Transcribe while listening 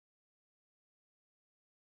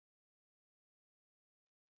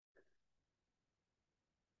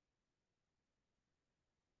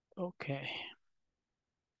Okay,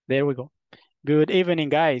 there we go. Good evening,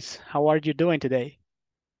 guys. How are you doing today?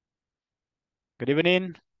 Good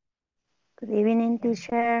evening. Good evening,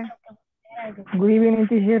 teacher. Good evening,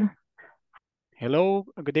 teacher. Hello.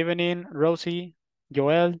 Good evening, Rosie,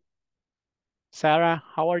 Joel, Sarah.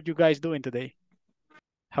 How are you guys doing today?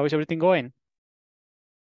 How is everything going?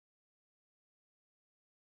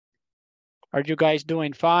 Are you guys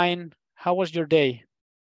doing fine? How was your day?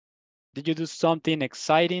 Did you do something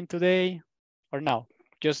exciting today or no?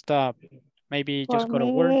 Just maybe For just go to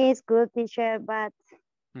work? me, it's good, teacher, but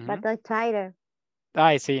Mhm. I'm tired.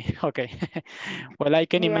 I see. Okay. Well, I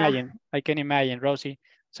can Yeah. imagine. I can imagine, Rosie.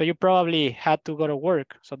 So you probably had to go to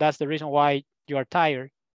work. So that's the reason why you are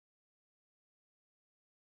tired.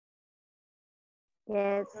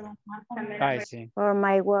 Yes. I see. For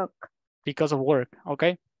my work. Because of work.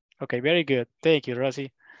 Okay. Okay. Very good. Thank you,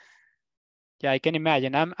 Rosie. Yeah, I can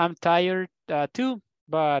imagine. I'm tired too,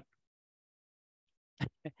 but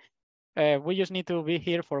we just need to be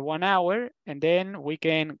here for 1 hour and then we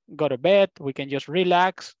can go to bed. We can just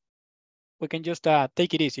relax. We can just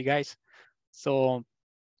take it easy, guys. So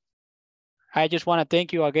I just want to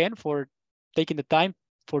thank you again for taking the time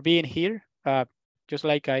for being here. Just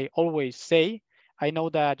like I always say, I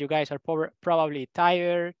know that you guys are probably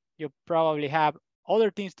tired. You probably have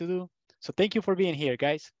other things to do. So thank you for being here,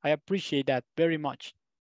 guys. I appreciate that very much.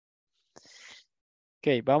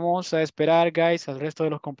 Ok, vamos a esperar, guys, al resto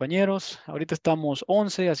de los compañeros. Ahorita estamos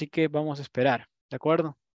 11, así que vamos a esperar, ¿de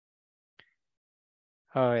acuerdo?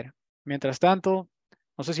 A ver, mientras tanto,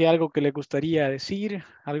 no sé si hay algo que le gustaría decir,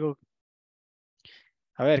 algo.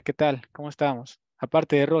 A ver, ¿qué tal? ¿Cómo estamos?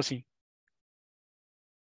 Aparte de Rosy,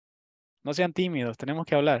 no sean tímidos, tenemos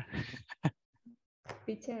que hablar.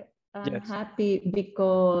 Teacher, I'm Yes. happy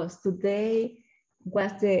because today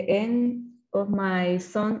was the end of my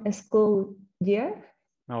son's school year.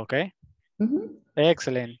 Okay. Mhm.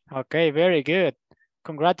 Excellent. Okay, very good.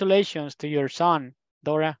 Congratulations to your son,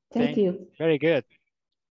 Dora. Thank you. Very good.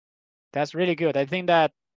 That's really good. I think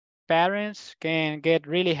that parents can get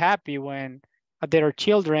really happy when their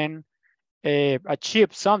children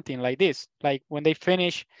achieve something like this, like when they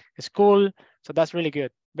finish school. So that's really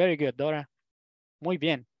good. Very good, Dora. Muy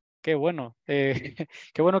bien. Qué bueno.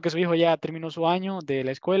 Qué bueno que su hijo ya terminó su año de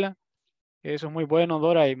la escuela. Eso es muy bueno,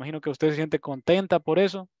 Dora. Imagino que usted se siente contenta por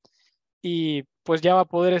eso. Y pues ya va a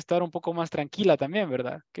poder estar un poco más tranquila también,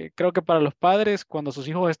 ¿verdad? Que creo que para los padres, cuando sus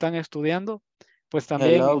hijos están estudiando, pues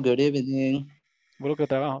también Hello, good evening. involucra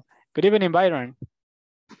trabajo. Good evening, Byron.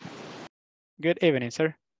 Good evening,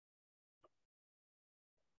 sir.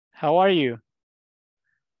 How are you?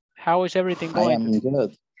 How is everything I going am today?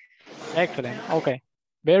 good. Excellent. Okay.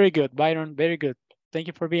 Very good, Byron. Very good. Thank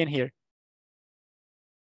you for being here.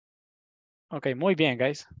 Ok, muy bien,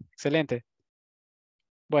 guys. Excelente.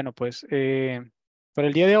 Bueno, pues por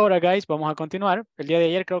el día de ahora, guys, vamos a continuar. El día de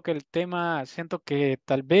ayer creo que el tema, siento que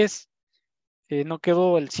tal vez no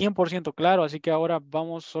quedó el 100% claro, así que ahora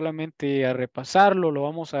vamos solamente a repasarlo, lo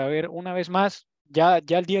vamos a ver una vez más. Ya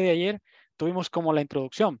el día de ayer tuvimos como la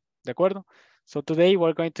introducción, ¿de acuerdo? So today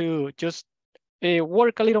we're going to just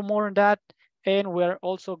work a little more on that, and we are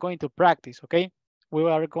also going to practice, okay? We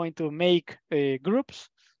are going to make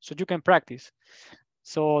groups so you can practice.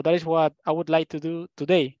 So that is what I would like to do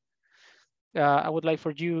today. I would like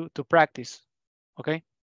for you to practice, okay?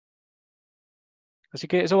 Así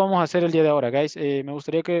que eso vamos a hacer el día de ahora, guys. Me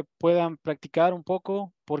gustaría que puedan practicar un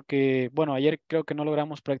poco porque, bueno, ayer creo que no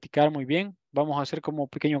logramos practicar muy bien. Vamos a hacer como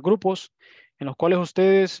pequeños grupos en los cuales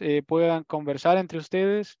ustedes puedan conversar entre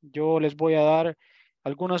ustedes. Yo les voy a dar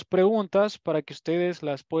algunas preguntas para que ustedes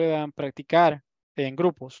las puedan practicar en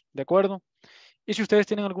grupos, ¿de acuerdo? Y si ustedes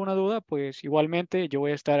tienen alguna duda, pues igualmente yo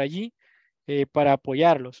voy a estar allí para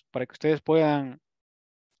apoyarlos, para que ustedes puedan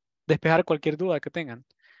despejar cualquier duda que tengan.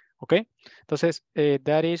 ¿Ok? Entonces,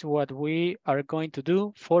 that is what we are going to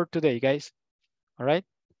do for today, guys. All right?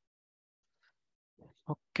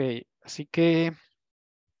 Ok, así que,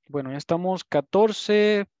 bueno, ya estamos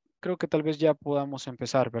 14. Creo que tal vez ya podamos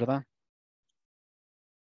empezar, ¿verdad?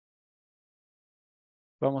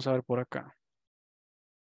 Vamos a ver por acá.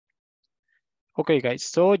 Okay, guys.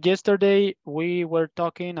 So yesterday we were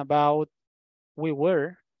talking about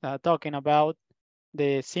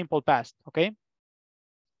the simple past. Okay.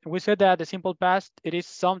 We said that the simple past, it is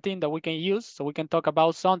something that we can use. So we can talk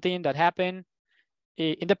about something that happened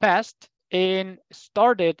in the past and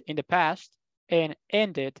started in the past and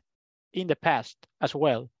ended in the past as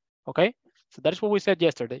well. Okay. So that is what we said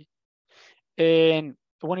yesterday. And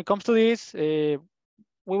when it comes to this,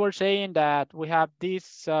 we were saying that we have these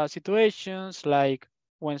situations like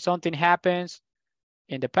when something happens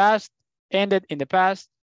in the past, ended in the past,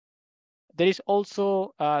 there is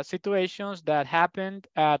also situations that happened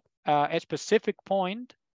at a specific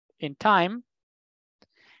point in time.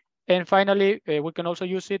 And finally, we can also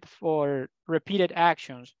use it for repeated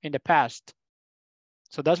actions in the past.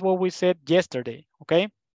 So that's what we said yesterday, okay?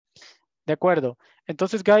 De acuerdo.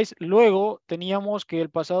 Entonces, guys, luego teníamos que el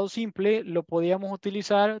pasado simple lo podíamos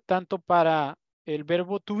utilizar tanto para el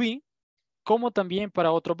verbo to be como también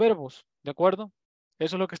para otros verbos, ¿de acuerdo?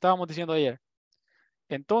 Eso es lo que estábamos diciendo ayer.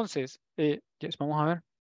 Entonces, yes, vamos a ver.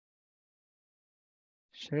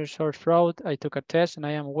 Short fraud, I took a test and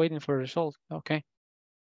I am waiting for results. Okay.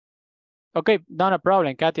 Okay, not a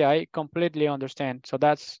problem, Katia. I completely understand. So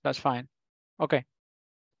that's fine. Okay.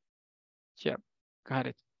 Yeah, got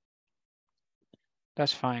it.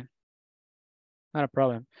 That's fine. Not a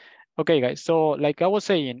problem. Okay, guys. So like I was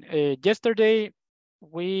saying, yesterday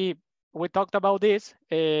we talked about this,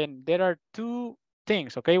 and there are two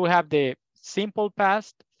things. Okay, we have the simple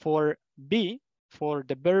past for be, for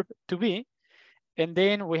the verb to be, and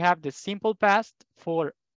then we have the simple past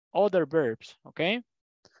for other verbs. Okay.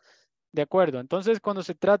 De acuerdo. Entonces, cuando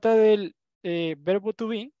se trata del verbo to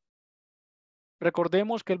be,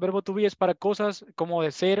 recordemos que el verbo to be es para cosas como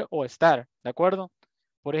de ser o estar, ¿de acuerdo?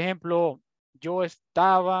 Por ejemplo, yo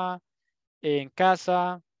estaba en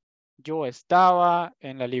casa, yo estaba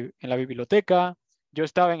en la biblioteca, yo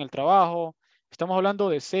estaba en el trabajo. Estamos hablando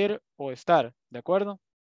de ser o estar, ¿de acuerdo?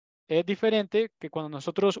 Es diferente que cuando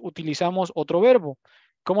nosotros utilizamos otro verbo,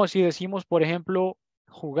 como si decimos, por ejemplo,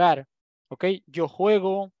 jugar, ¿ok? Yo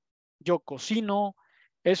juego, yo cocino.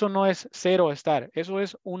 Eso no es ser o estar, eso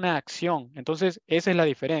es una acción. Entonces, esa es la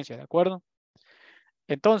diferencia, ¿de acuerdo?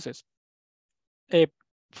 Entonces,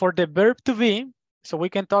 for the verb to be, so we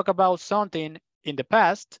can talk about something in the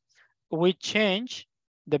past, we change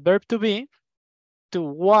the verb to be to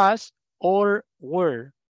was or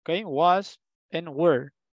were, okay? Was and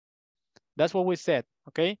were. That's what we said,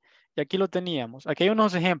 okay? Y aquí lo teníamos. Aquí hay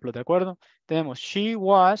unos ejemplos, ¿de acuerdo? Tenemos, she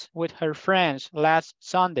was with her friends last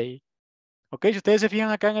Sunday. Ok, si ustedes se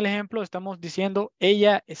fijan acá en el ejemplo, estamos diciendo,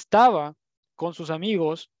 ella estaba con sus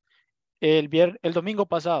amigos el domingo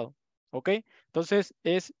pasado. Ok, entonces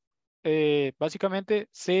es básicamente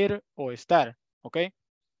ser o estar. Ok,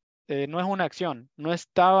 no es una acción, no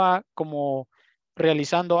estaba como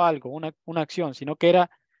realizando algo, una acción, sino que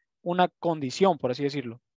era una condición, por así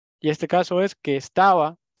decirlo. Y este caso es que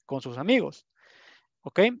estaba con sus amigos.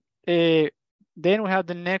 Ok, then we have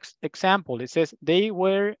the next example. It says they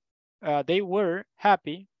were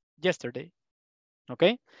happy yesterday. Ok,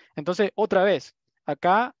 entonces otra vez,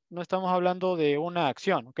 acá no estamos hablando de una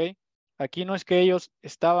acción. Ok, aquí no es que ellos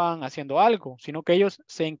estaban haciendo algo, sino que ellos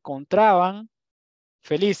se encontraban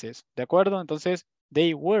felices. ¿De acuerdo? Entonces,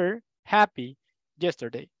 they were happy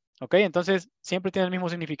yesterday. Ok, entonces siempre tiene el mismo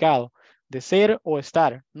significado de ser o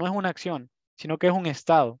estar. No es una acción, sino que es un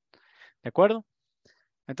estado. ¿De acuerdo?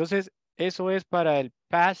 Entonces, eso es para el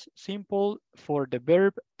past simple for the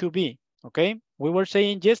verb to be. Okay? We were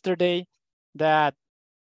saying yesterday that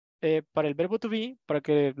para el verbo to be, para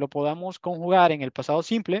que lo podamos conjugar en el pasado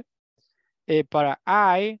simple, para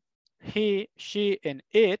I, he, she, and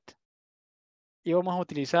it, íbamos a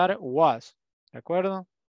utilizar was. ¿De acuerdo?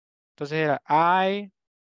 Entonces era I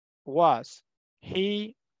was,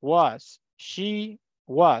 he was, she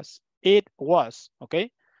was, it was. ¿Ok?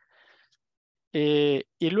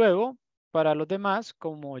 Y luego, para los demás,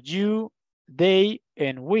 como you, they,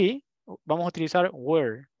 and we, vamos a utilizar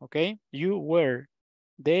were, ¿ok? You were,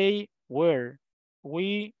 they were,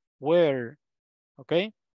 we were, ¿ok?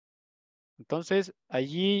 Entonces,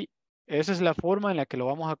 allí, esa es la forma en la que lo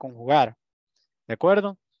vamos a conjugar, ¿de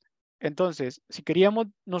acuerdo? Entonces, si queríamos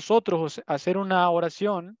nosotros hacer una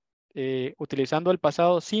oración utilizando el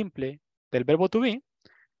pasado simple del verbo to be,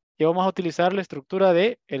 íbamos a utilizar la estructura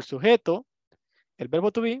de el sujeto, el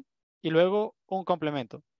verbo to be y luego un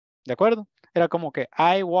complemento. ¿De acuerdo? Era como que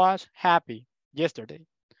I was happy yesterday.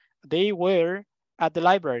 They were at the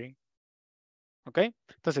library. ¿Ok?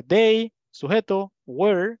 Entonces, they, sujeto,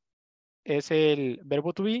 were, es el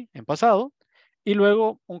verbo to be en pasado y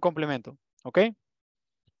luego un complemento. ¿Ok?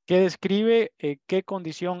 Que describe qué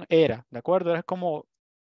condición era. ¿De acuerdo? Era como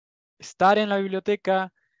estar en la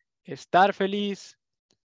biblioteca, estar feliz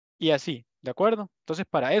y así. ¿De acuerdo? Entonces,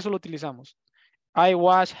 para eso lo utilizamos. I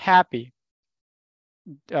was happy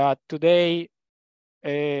today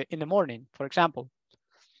in the morning, for example.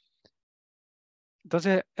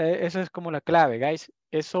 Entonces, esa es como la clave, guys.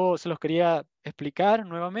 Eso se los quería explicar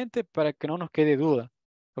nuevamente para que no nos quede duda.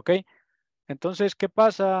 ¿Ok? Entonces, ¿qué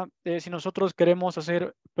pasa si nosotros queremos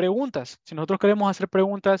hacer preguntas? Si nosotros queremos hacer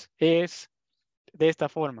preguntas es de esta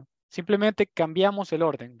forma. Simplemente cambiamos el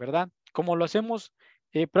orden, ¿verdad? Como lo hacemos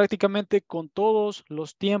prácticamente con todos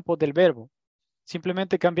los tiempos del verbo.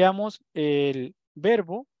 Simplemente cambiamos el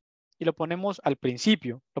verbo y lo ponemos al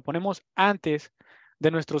principio, lo ponemos antes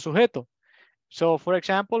de nuestro sujeto. So, for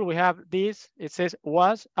example, we have this, it says,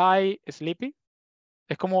 was I sleepy?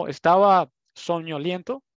 Es como estaba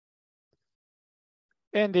soñoliento.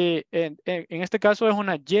 En este caso es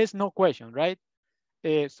una yes, no question, right?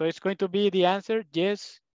 So it's going to be the answer,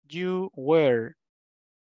 yes, you were.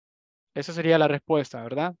 Esa sería la respuesta,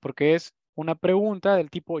 ¿verdad? Porque es una pregunta del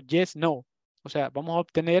tipo yes, no. O sea, vamos a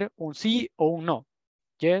obtener un sí o un no.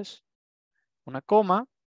 Yes, una coma,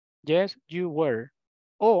 yes, you were.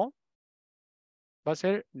 O va a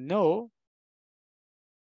ser no,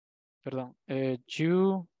 perdón,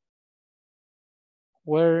 you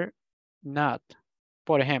were not,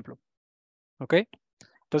 por ejemplo. ¿Ok?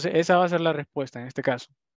 Entonces, esa va a ser la respuesta en este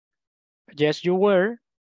caso. Yes, you were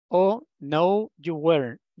o no, you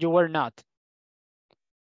were not.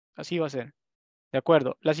 Así va a ser. De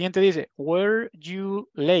acuerdo. La siguiente dice, were you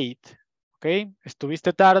late? ¿Ok?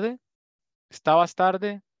 ¿Estuviste tarde? ¿Estabas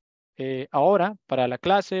tarde ahora para la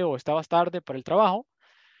clase o estabas tarde para el trabajo?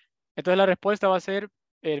 Entonces la respuesta va a ser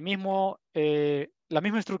la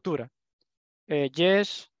misma estructura.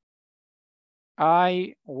 Yes,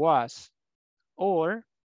 I was. Or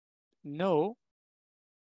no,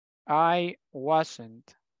 I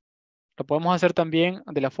wasn't. Lo podemos hacer también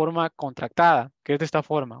de la forma contractada, que es de esta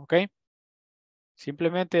forma, ¿ok?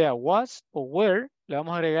 Simplemente a was o were le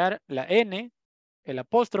vamos a agregar la N, el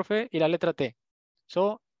apóstrofe y la letra T.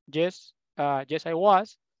 So, yes, yes I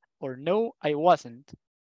was, or no I wasn't,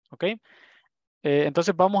 ¿ok?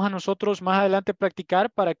 Entonces vamos a nosotros más adelante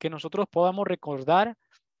practicar para que nosotros podamos recordar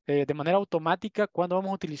de manera automática cuando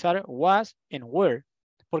vamos a utilizar was and were,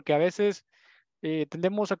 porque a veces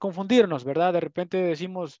tendemos a confundirnos, ¿verdad? De repente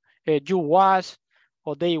decimos you was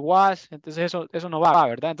o they was, entonces eso no va,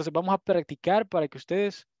 ¿verdad? Entonces vamos a practicar para que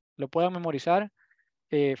ustedes lo puedan memorizar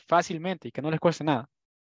fácilmente y que no les cueste nada,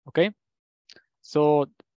 ¿ok?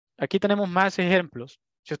 So, aquí tenemos más ejemplos.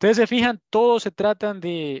 Si ustedes se fijan, todos se tratan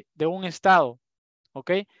de un estado,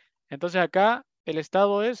 ¿ok? Entonces acá el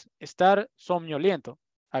estado es estar somnoliento.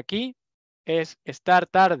 Aquí es estar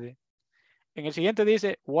tarde. En el siguiente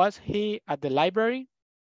dice, was he at the library?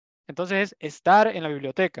 Entonces es estar en la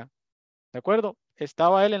biblioteca. ¿De acuerdo?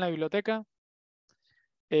 ¿Estaba él en la biblioteca?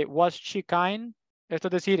 Was she kind? Esto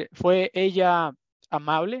es decir, ¿fue ella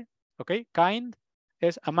amable? ¿Ok? Kind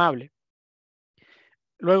es amable.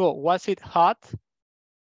 Luego, was it hot?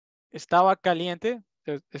 ¿Estaba caliente?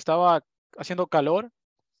 ¿Estaba haciendo calor?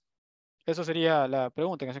 Eso sería la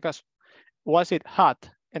pregunta en ese caso. Was it hot?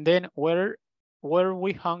 And then, were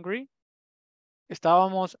we hungry?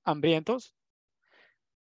 ¿Estábamos hambrientos?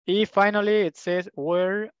 Y finally, it says,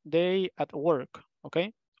 were they at work? ¿Ok?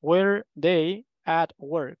 Were they at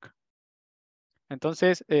work?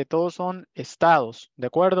 Entonces, todos son estados, ¿de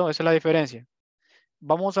acuerdo? Esa es la diferencia.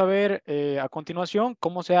 Vamos a ver a continuación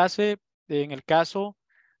cómo se hace en el caso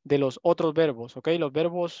de los otros verbos, ¿ok? Los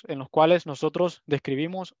verbos en los cuales nosotros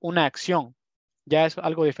describimos una acción. Ya es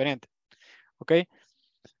algo diferente, ¿ok?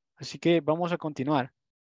 Así que vamos a continuar.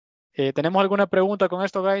 ¿Tenemos alguna pregunta con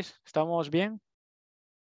esto, guys? ¿Estamos bien?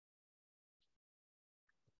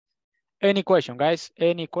 Any question, guys?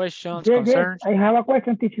 Any questions, Yes, concerns? I have a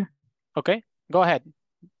question, teacher. Okay, go ahead.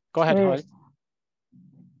 Go ahead, Joel.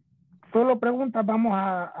 Solo preguntas vamos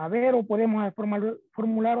a ver o podemos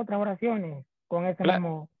formular otras oraciones con ese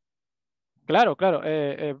mismo. Claro, claro.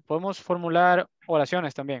 Podemos formular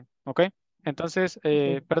oraciones también, ¿ok? Entonces,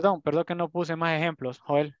 perdón que no puse más ejemplos,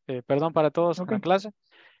 Joel. Perdón para todos en la clase.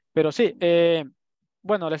 Pero sí,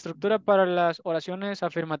 bueno, la estructura para las oraciones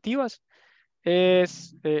afirmativas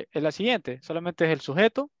es la siguiente. Solamente es el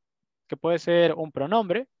sujeto, que puede ser un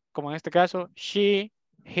pronombre, como en este caso, she,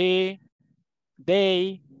 he,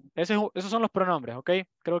 they. Esos son los pronombres, ¿ok?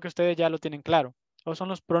 Creo que ustedes ya lo tienen claro. Esos son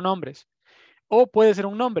los pronombres. O puede ser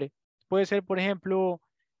un nombre. Puede ser, por ejemplo,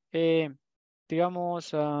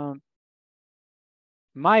 digamos,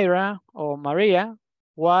 Myra o Maria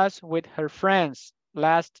was with her friends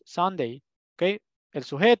last Sunday. ¿Ok? El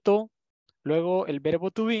sujeto, luego el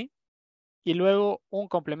verbo to be y luego un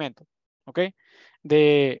complemento. ¿Ok?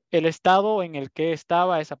 De el estado en el que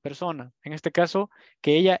estaba esa persona. En este caso,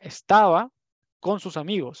 que ella estaba con sus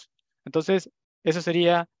amigos. Entonces, esa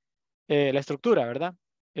sería la estructura, ¿verdad?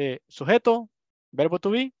 Sujeto, verbo to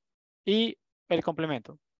be y el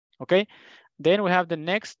complemento. Okay. Then we have the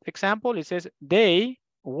next example. It says they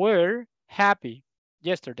were happy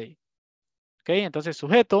yesterday. Okay. Entonces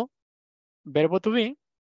sujeto, verbo to be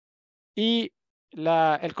y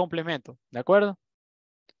el complemento. ¿De acuerdo?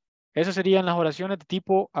 Esas serían las oraciones de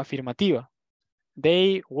tipo afirmativa.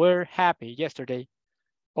 they were happy yesterday.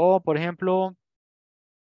 O, por ejemplo,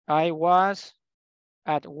 I was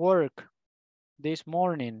at work this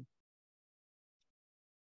morning.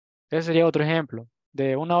 Ese sería otro ejemplo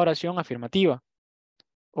de una oración afirmativa.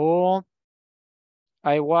 O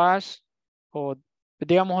I was, o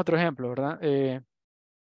digamos otro ejemplo, ¿verdad?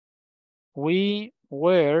 We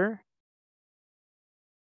were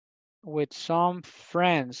with some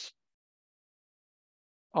friends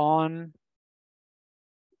on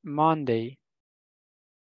Monday.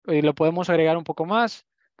 Y lo podemos agregar un poco más.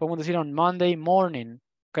 Podemos decir on Monday morning,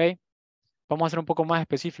 ¿ok? Vamos a ser un poco más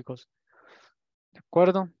específicos. ¿De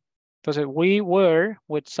acuerdo? Entonces, we were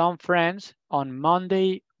with some friends on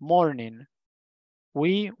Monday morning.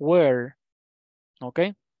 We were, ¿ok?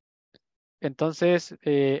 Entonces,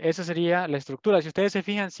 esa sería la estructura. Si ustedes se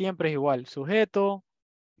fijan, siempre es igual. Sujeto,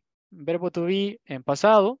 verbo to be en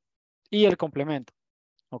pasado y el complemento,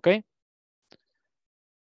 ¿ok?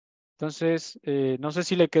 Entonces, no sé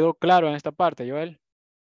si le quedó claro en esta parte, Joel.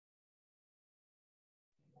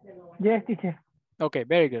 Yes, teacher. Ok,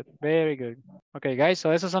 very good, very good. Ok, guys,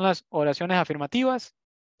 so esas son las oraciones afirmativas.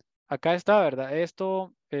 Acá está, ¿verdad?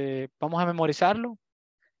 Esto vamos a memorizarlo.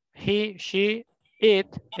 He, she, it,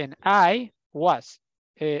 and I was.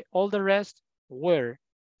 All the rest were.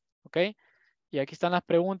 Ok. Y aquí están las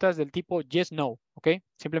preguntas del tipo yes, no. Ok.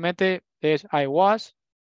 Simplemente es I was.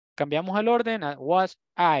 Cambiamos el orden a was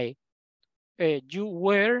I. You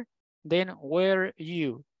were, then were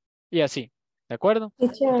you. Y así. ¿De acuerdo?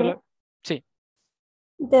 Teacher, Sí.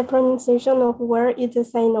 the pronunciation of where is the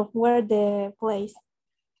sign of where the place.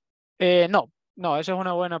 No, esa es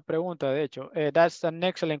una buena pregunta, de hecho. That's an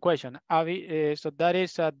excellent question. Avi, so there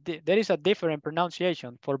is a different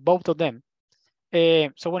pronunciation for both of them.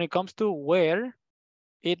 So when it comes to where,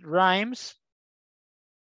 it rhymes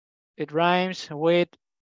with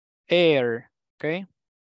air, okay?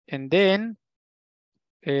 And then,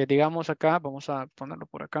 digamos acá, vamos a ponerlo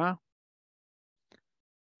por acá.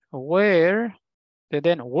 Where, and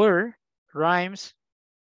then where rhymes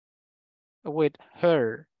with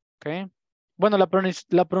her, okay? Bueno, la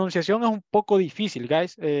pronunciación es un poco difícil,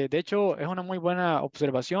 guys. De hecho, es una muy buena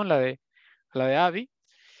observación la de Abby.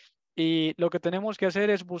 Y lo que tenemos que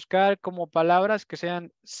hacer es buscar como palabras que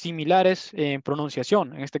sean similares en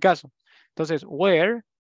pronunciación, en este caso. Entonces, where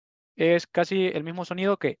es casi el mismo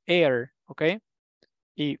sonido que air, ¿ok?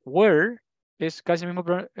 Y where es casi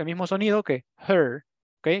el mismo sonido que her,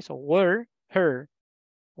 ¿ok? So, where, her,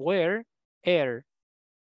 where, air.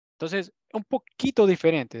 Entonces, un poquito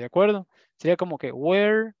diferente, ¿de acuerdo? Sería como que,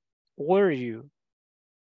 where were you?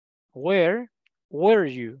 Where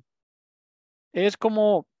were you? Es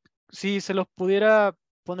como si se los pudiera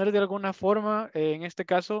poner de alguna forma, en este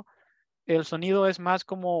caso, el sonido es más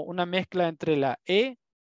como una mezcla entre la E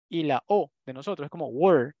y la O de nosotros. Es como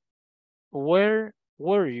were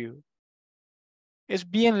were you? Es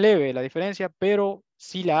bien leve la diferencia, pero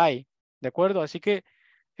sí la hay, ¿de acuerdo? Así que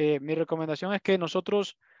mi recomendación es que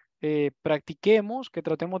nosotros practiquemos, que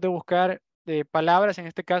tratemos de buscar palabras en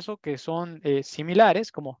este caso que son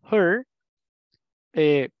similares, como her,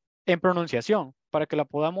 en pronunciación, para que la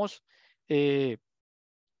podamos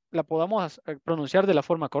pronunciar de la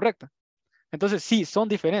forma correcta. Entonces, sí, son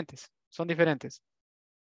diferentes, son diferentes.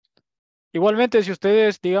 Igualmente, si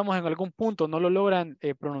ustedes, digamos, en algún punto no lo logran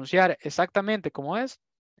pronunciar exactamente como es,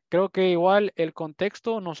 creo que igual el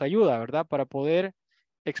contexto nos ayuda, ¿verdad? Para poder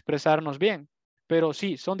expresarnos bien. Pero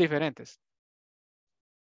sí, son diferentes.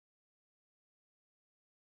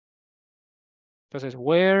 Entonces,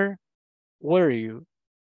 where were you?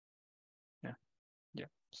 Yeah, yeah.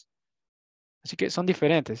 Así que son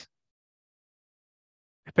diferentes.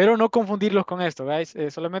 Espero no confundirlos con esto, guys.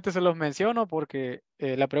 Solamente se los menciono porque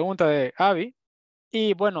la pregunta de Abby.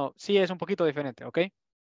 Y bueno, sí es un poquito diferente, ¿ok?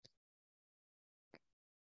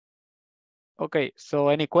 Okay, so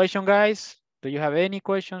any question, guys? Do you have any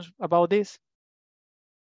questions about this?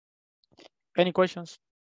 Any questions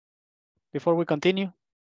before we continue?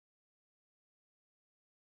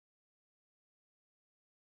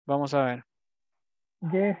 Vamos a ver.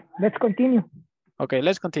 Yes, let's continue. Okay,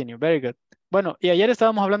 let's continue. Very good. Bueno, y ayer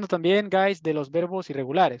estábamos hablando también, guys, de los verbos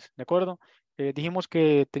irregulares, ¿de acuerdo? Dijimos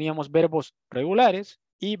que teníamos verbos regulares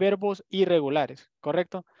y verbos irregulares,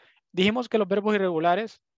 ¿correcto? Dijimos que los verbos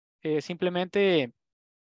irregulares simplemente,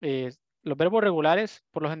 los verbos regulares,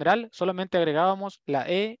 por lo general, solamente agregábamos la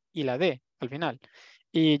E y la D al final.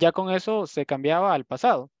 Y ya con eso se cambiaba al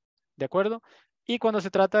pasado, ¿de acuerdo? Y cuando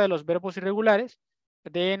se trata de los verbos irregulares,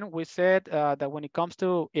 then we said that when it comes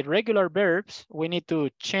to irregular verbs, we need to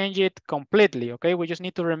change it completely, okay? We just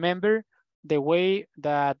need to remember the way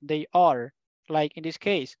that they are. Like in this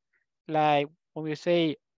case, like when we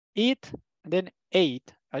say eat, and then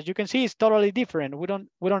ate. As you can see, it's totally different. We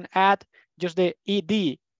don't add just the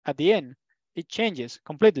ed at the end. It changes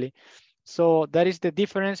completely. So that is the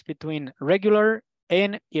difference between regular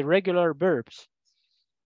and irregular verbs.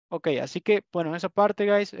 Ok, así que, bueno, en esa parte,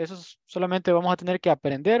 guys, eso solamente vamos a tener que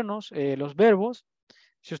aprendernos los verbos.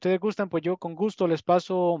 Si ustedes gustan, pues yo con gusto les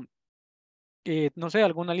paso, no sé,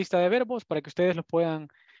 alguna lista de verbos para que ustedes los puedan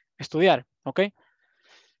estudiar, ok?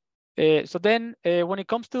 So then, when it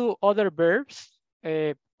comes to other verbs,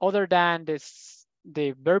 other than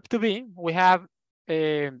the verb to be, we have,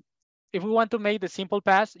 if we want to make the simple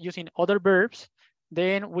past using other verbs,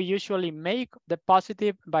 then we usually make the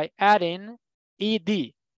positive by adding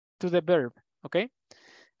ed to the verb, okay?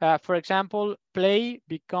 For example, play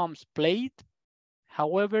becomes played.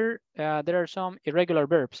 However, there are some irregular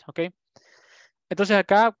verbs, okay? Entonces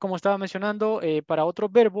acá, como estaba mencionando, para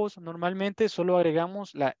otros verbos, normalmente solo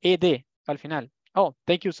agregamos la ed al final. Oh,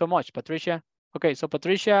 thank you so much, Patricia. Okay, so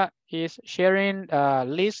Patricia is sharing a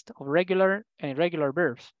list of regular and irregular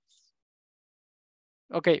verbs.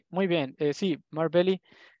 Ok, muy bien. Sí, Marbelli,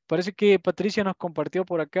 parece que Patricia nos compartió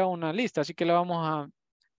por acá una lista, así que la vamos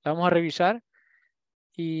a revisar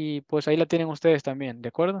y pues ahí la tienen ustedes también, ¿de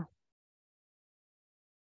acuerdo?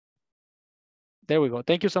 There we go.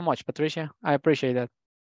 Thank you so much, Patricia. I appreciate that.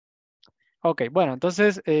 Ok, bueno,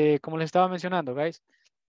 entonces, como les estaba mencionando, guys,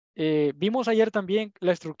 vimos ayer también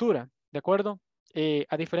la estructura, ¿de acuerdo?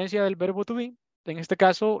 A diferencia del verbo to be, en este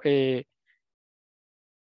caso,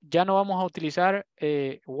 ya no vamos a utilizar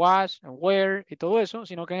was, were y todo eso,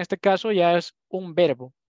 sino que en este caso ya es un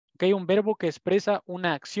verbo. ¿Ok? Un verbo que expresa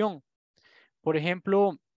una acción. Por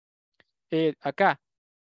ejemplo, acá,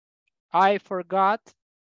 I forgot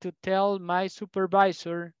to tell my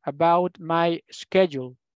supervisor about my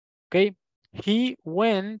schedule. ¿Ok? He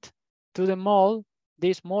went to the mall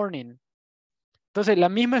this morning. Entonces, la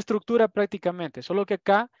misma estructura prácticamente, solo que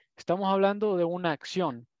acá estamos hablando de una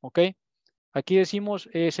acción. ¿Ok? Aquí decimos,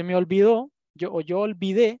 se me olvidó, yo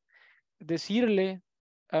olvidé decirle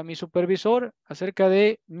a mi supervisor acerca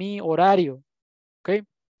de mi horario. ¿Ok?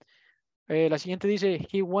 La siguiente dice,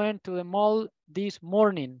 he went to the mall this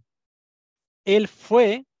morning. Él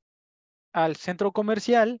fue al centro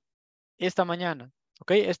comercial esta mañana.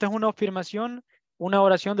 ¿Ok? Esta es una afirmación, una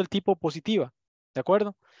oración del tipo positiva. ¿De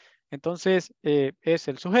acuerdo? Entonces, es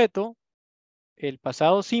el sujeto, el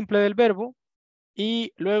pasado simple del verbo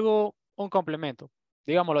y luego un complemento.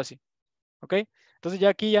 Digámoslo así. ¿Ok? Entonces ya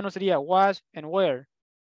aquí ya no sería was and were,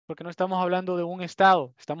 porque no estamos hablando de un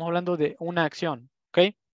estado, estamos hablando de una acción.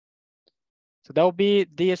 ¿Ok? So that would be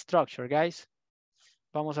the structure, guys.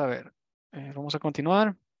 Vamos a ver. Vamos a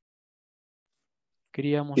continuar.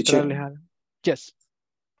 Quería mostrarles algo. Yes.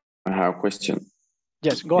 I have a question.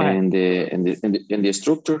 Yes, go ahead. And in the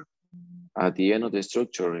structure, at the end of the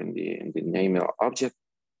structure, in the name of object,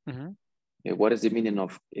 what is the meaning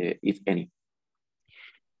of if any?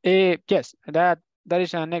 Yes, that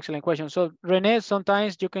is an excellent question. So Rene,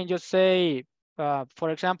 sometimes you can just say, for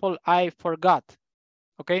example, I forgot.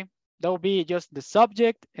 Okay, that would be just the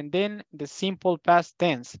subject and then the simple past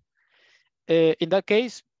tense. In that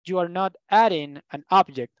case, you are not adding an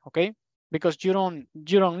object, okay? Because you don't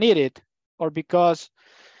need it, or because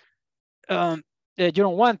you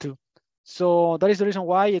don't want to. So that is the reason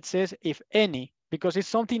why it says if any, because it's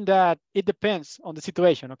something that it depends on the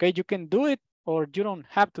situation, okay? You can do it or you don't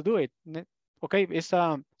have to do it, okay? It's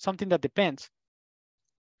something that depends.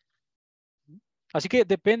 Así que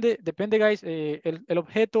depende, guys, el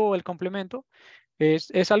objeto o el complemento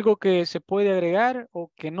es algo que se puede agregar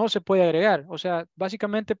o que no se puede agregar. O sea,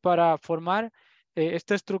 básicamente para formar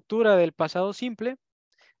esta estructura del pasado simple,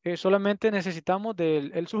 solamente necesitamos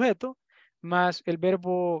del sujeto más el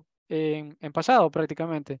verbo en pasado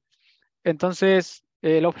prácticamente. Entonces,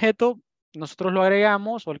 el objeto nosotros lo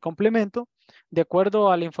agregamos o el complemento de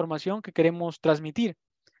acuerdo a la información que queremos transmitir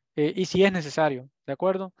y si es necesario, ¿de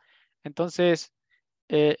acuerdo? Entonces,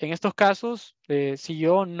 en estos casos, si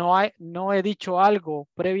yo no he dicho algo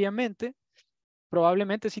previamente,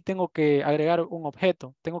 probablemente sí tengo que agregar un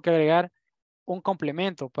objeto, tengo que agregar un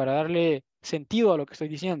complemento para darle sentido a lo que estoy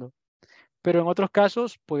diciendo. Pero en otros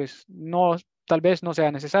casos, pues no, tal vez no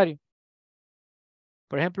sea necesario.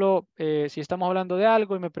 Por ejemplo, si estamos hablando de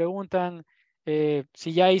algo y me preguntan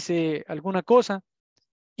si ya hice alguna cosa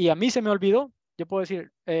y a mí se me olvidó, yo puedo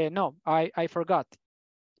decir, no, I forgot.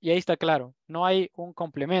 Y ahí está claro, no hay un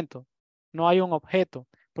complemento, no hay un objeto,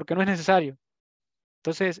 porque no es necesario.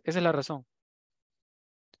 Entonces, esa es la razón.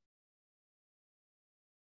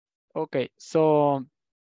 Ok, so,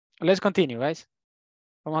 let's continue, guys.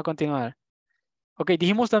 Vamos a continuar. Ok,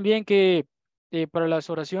 dijimos también que para las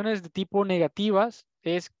oraciones de tipo negativas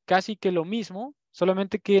es casi que lo mismo,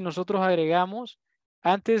 solamente que nosotros agregamos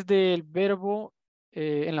antes del verbo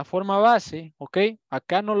en la forma base, ¿ok?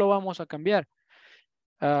 Acá no lo vamos a cambiar.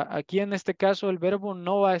 Aquí en este caso el verbo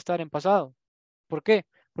no va a estar en pasado. ¿Por qué?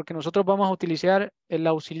 Porque nosotros vamos a utilizar el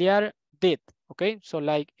auxiliar did, ¿ok? So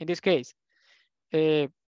like in this case,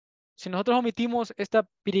 si nosotros omitimos esta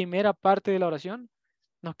primera parte de la oración,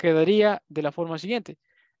 nos quedaría de la forma siguiente.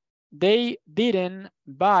 They didn't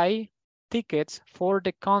buy tickets for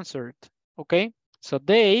the concert, ¿ok? So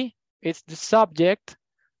they, it's the subject,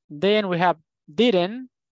 then we have didn't,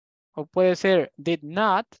 o puede ser did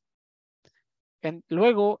not,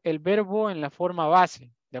 luego el verbo en la forma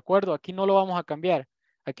base, ¿de acuerdo? Aquí no lo vamos a cambiar.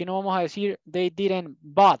 Aquí no vamos a decir they didn't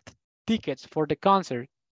bought tickets for the concert,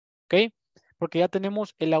 ¿ok? Porque ya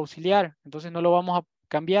tenemos el auxiliar, entonces no lo vamos a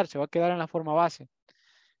cambiar, se va a quedar en la forma base,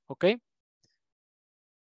 ¿ok?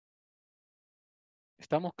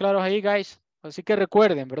 ¿Estamos claros ahí, guys? Así que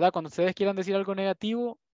recuerden, ¿verdad? Cuando ustedes quieran decir algo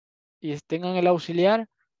negativo y tengan el auxiliar,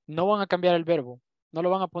 no van a cambiar el verbo, no lo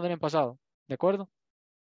van a poner en pasado, ¿de acuerdo?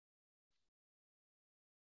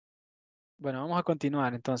 Bueno, vamos a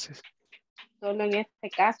continuar entonces. Solo en este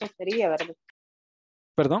caso sería, ¿verdad?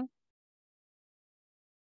 ¿Perdón?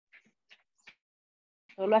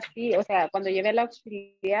 Solo así, o sea, cuando lleve el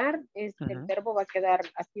auxiliar, el verbo va a quedar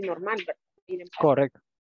así normal, ¿verdad? Correcto.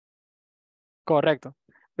 Correcto.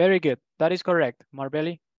 Very good. That is correct,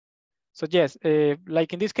 Marbelli. So yes,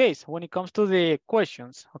 like in this case, when it comes to the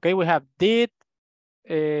questions, okay, we have did,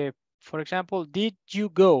 for example, did you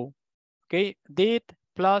go? Okay, did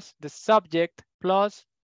plus the subject plus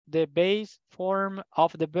the base form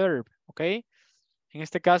of the verb, okay. En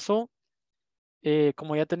este caso,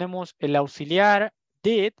 como ya tenemos el auxiliar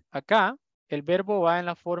did acá, el verbo va en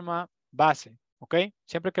la forma base, ok.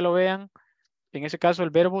 Siempre que lo vean, en ese caso el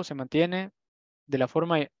verbo se mantiene de la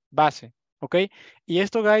forma base, ok. Y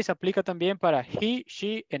esto, guys, aplica también para he,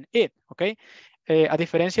 she, and it, ok. A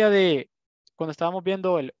diferencia de cuando estábamos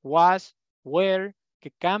viendo el was, were,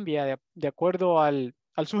 que cambia de acuerdo al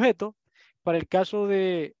sujeto, para el caso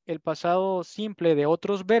de el pasado simple de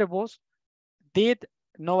otros verbos, did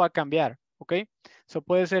no va a cambiar, ok. So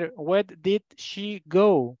puede ser, where did she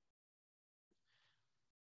go?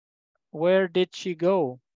 Where did she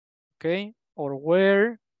go? Ok. Or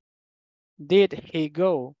where did he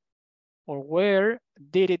go? Or where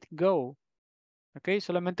did it go? Ok,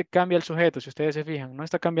 solamente cambia el sujeto, si ustedes se fijan, no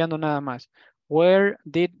está cambiando nada más. Where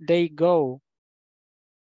did they go?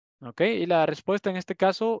 Ok, y la respuesta en este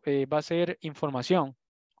caso va a ser información.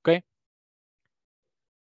 Ok.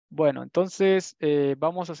 Bueno, entonces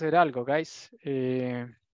vamos a hacer algo, guys.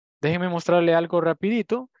 Déjenme mostrarle algo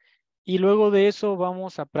rapidito y luego de eso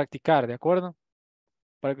vamos a practicar, ¿de acuerdo?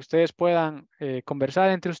 Para que ustedes puedan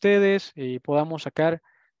conversar entre ustedes y podamos sacar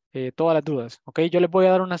todas las dudas. Ok, yo les voy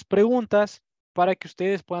a dar unas preguntas para que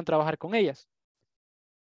ustedes puedan trabajar con ellas.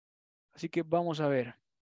 Así que vamos a ver.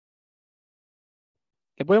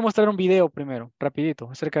 Les voy a mostrar un video primero, rapidito,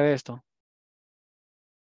 acerca de esto.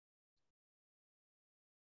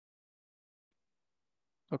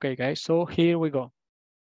 Okay, guys, so here we go.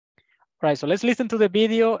 All right, so let's listen to the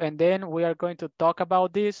video and then we are going to talk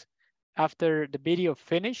about this after the video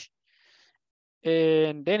finish.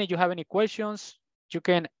 And then if you have any questions, you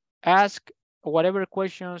can ask whatever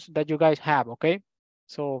questions that you guys have, okay?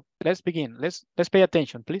 So let's begin. Let's pay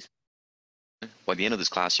attention, please. By the end of this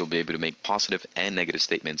class, you'll be able to make positive and negative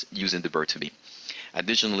statements using the verb to be.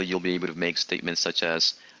 Additionally, you'll be able to make statements such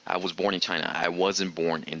as, I was born in China. I wasn't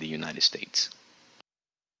born in the United States.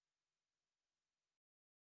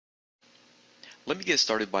 Let me get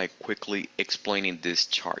started by quickly explaining this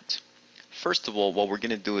chart. First of all, what we're going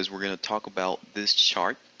to do is we're going to talk about this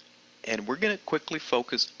chart, and we're going to quickly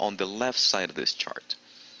focus on the left side of this chart.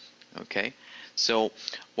 Okay, so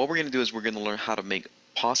what we're going to do is we're going to learn how to make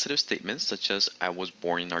positive statements such as I was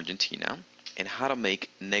born in Argentina, and how to make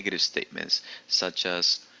negative statements such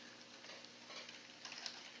as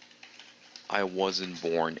I wasn't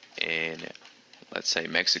born in, let's say,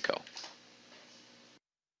 Mexico.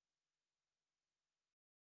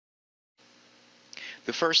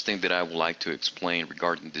 The first thing that I would like to explain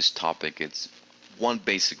regarding this topic is one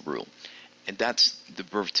basic rule, and that's the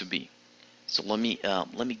verb to be. So let me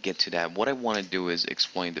get to that. What I want to do is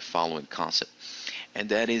explain the following concept, and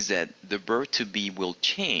that is that the verb to be will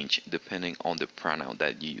change depending on the pronoun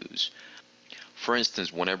that you use. For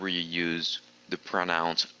instance, whenever you use the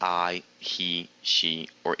pronouns I, he, she,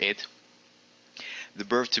 or it, the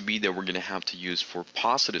verb to be that we're going to have to use for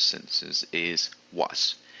positive sentences is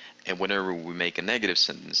was. And whenever we make a negative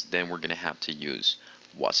sentence, then we're going to have to use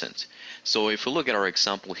wasn't. So if we look at our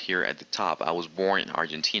example here at the top, I was born in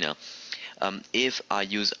Argentina. If I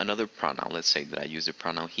use another pronoun, let's say that I use the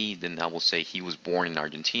pronoun he, then I will say he was born in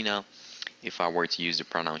Argentina. If I were to use the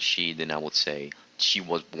pronoun she, then I would say she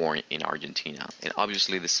was born in Argentina. And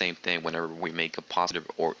obviously the same thing whenever we make a positive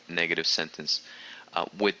or negative sentence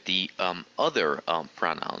with the other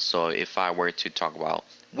pronouns. So if I were to talk about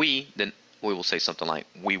we, then we will say something like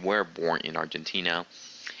we were born in Argentina.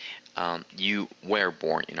 You were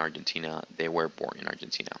born in Argentina. They were born in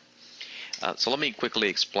Argentina. So let me quickly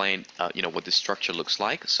explain, what the structure looks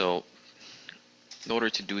like. So in order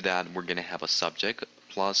to do that, we're going to have a subject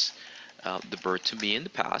plus the verb to be in the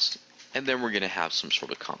past, and then we're going to have some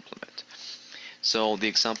sort of complement. So the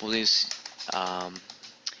example is,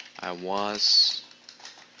 I was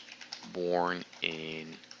born in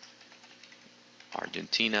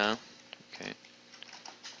Argentina. Okay.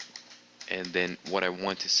 And then what I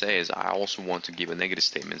want to say is I also want to give a negative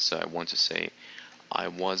statement. So I want to say I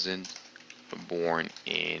wasn't born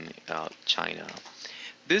in China.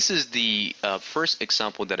 This is the first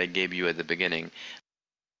example that I gave you at the beginning.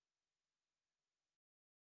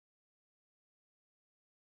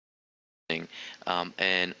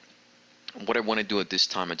 And what I want to do at this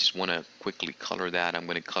time, I just want to quickly color that. I'm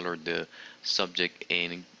going to color the subject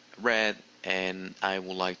in red, and I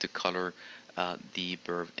would like to color the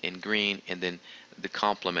verb in green, and then the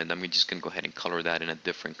complement, I'm just going to go ahead and color that in a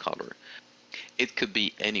different color. It could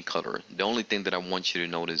be any color. The only thing that I want you to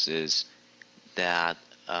notice is that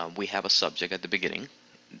we have a subject at the beginning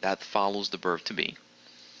that follows the verb to be,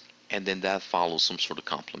 and then that follows some sort of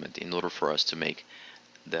complement in order for us to make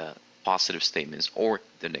the positive statements or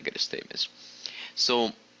the negative statements.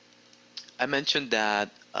 So I mentioned that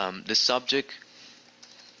the subject,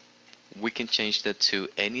 we can change that to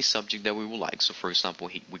any subject that we would like. So for example,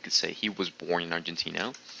 we could say he was born in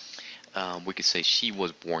Argentina. We could say she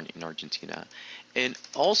was born in Argentina. And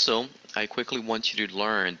also, I quickly want you to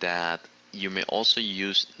learn that you may also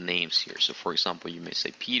use names here. So for example, you may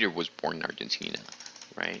say Peter was born in Argentina,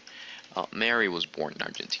 right? Mary was born in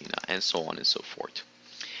Argentina, and so on and so forth.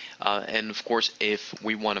 And of course, if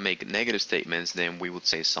we want to make negative statements, then we would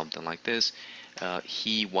say something like this.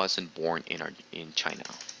 He wasn't born in China,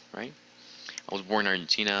 right? I was born in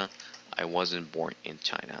Argentina. I wasn't born in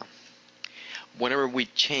China. Whenever we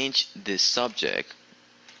change the subject,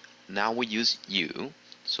 now we use you.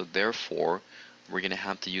 So therefore, we're going to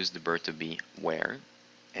have to use the verb to be where.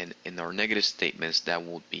 And in our negative statements, that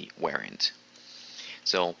would be weren't.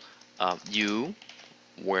 So you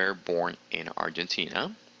were born in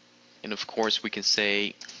Argentina. And of course, we can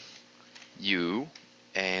say you,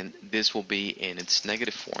 and this will be in its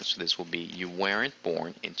negative form. So this will be you weren't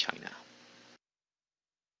born in China.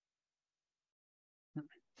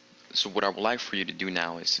 So what I would like for you to do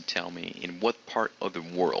now is to tell me in what part of the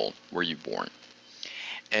world were you born?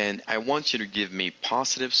 And I want you to give me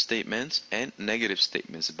positive statements and negative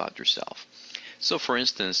statements about yourself. So for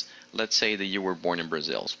instance, let's say that you were born in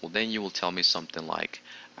Brazil. Well, then you will tell me something like,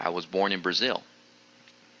 I was born in Brazil.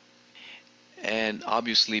 And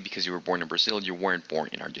obviously, because you were born in Brazil, you weren't born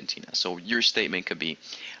in Argentina. So your statement could be,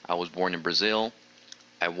 I was born in Brazil.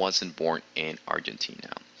 I wasn't born in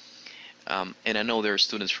Argentina. And I know there are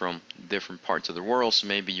students from different parts of the world, so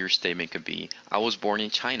maybe your statement could be, I was born in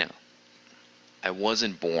China. I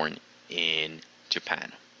wasn't born in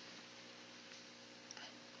Japan.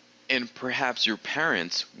 And perhaps your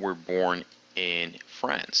parents were born in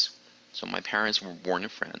France. So my parents were born in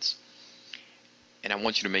France. And I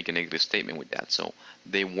want you to make a negative statement with that. So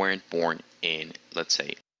they weren't born in, let's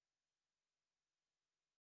say.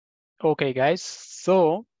 Okay, guys.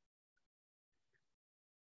 So,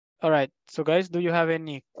 all right. So guys, do you have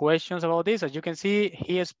any questions about this? As you can see,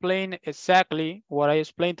 he explained exactly what I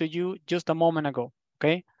explained to you just a moment ago.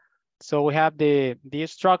 Okay. So we have the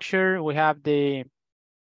structure, we have the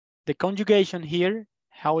conjugation here,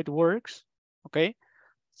 how it works. Okay.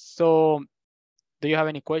 So do you have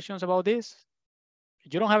any questions about this?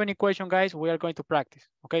 If you don't have any question, guys, we are going to practice,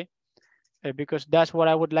 okay? Because that's what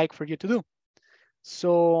I would like for you to do.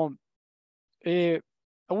 So I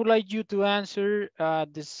would like you to answer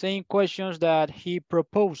the same questions that he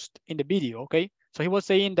proposed in the video, okay? So he was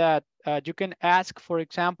saying that you can ask, for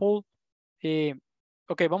example,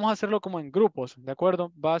 ok, vamos a hacerlo como en grupos, ¿de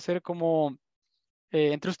acuerdo? Va a ser como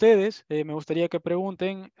entre ustedes, me gustaría que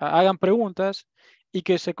pregunten, hagan preguntas y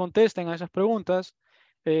que se contesten a esas preguntas,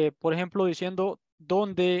 por ejemplo, diciendo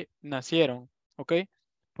dónde nacieron, ¿ok?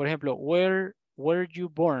 Por ejemplo, where were you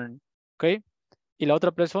born, ¿ok? Y la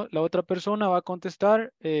otra persona va a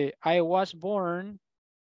contestar, I was born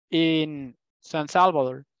in San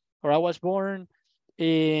Salvador, or I was born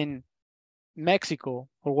in Mexico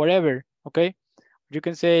or wherever, okay? You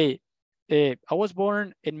can say, I was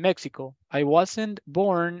born in Mexico. I wasn't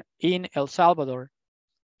born in El Salvador.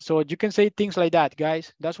 So you can say things like that,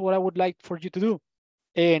 guys. That's what I would like for you to do.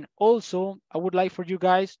 And also, I would like for you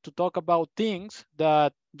guys to talk about things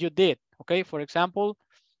that you did, okay? For example,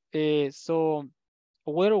 so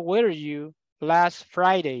where were you last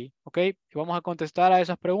Friday? Okay, y vamos a contestar a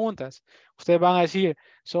esas preguntas. Ustedes van a decir,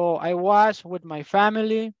 so I was with my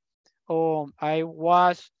family, or I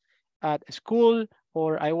was at school,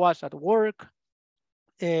 or I was at work,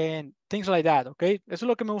 and things like that, okay? Eso es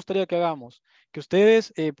lo que me gustaría que hagamos, que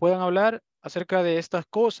ustedes puedan hablar acerca de estas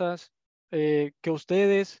cosas que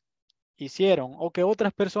ustedes hicieron o que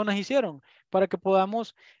otras personas hicieron para que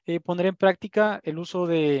podamos poner en práctica el uso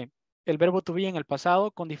de el verbo to be en el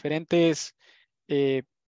pasado con diferentes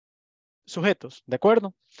sujetos, ¿de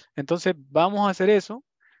acuerdo? Entonces vamos a hacer eso.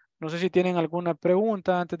 No sé si tienen alguna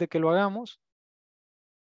pregunta antes de que lo hagamos.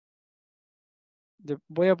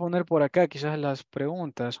 Voy a poner por acá quizás las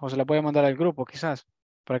preguntas o se las voy a mandar al grupo quizás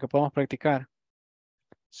para que podamos practicar.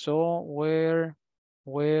 So, where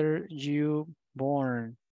were you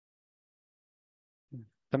born?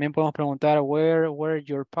 También podemos preguntar, where were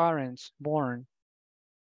your parents born?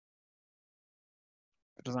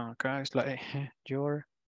 Perdón, acá es la your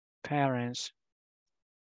parents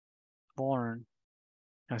born.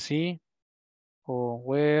 Así. O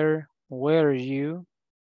where were you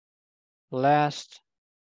last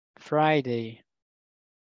Friday?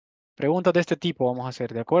 Preguntas de este tipo vamos a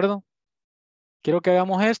hacer, ¿de acuerdo? Quiero que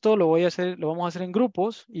hagamos esto, lo vamos a hacer en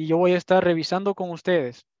grupos y yo voy a estar revisando con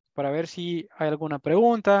ustedes para ver si hay alguna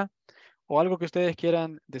pregunta o algo que ustedes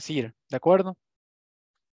quieran decir, ¿de acuerdo?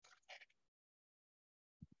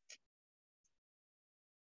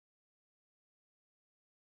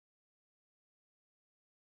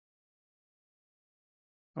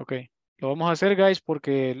 Ok, lo vamos a hacer, guys,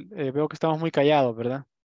 porque veo que estamos muy callados, ¿verdad?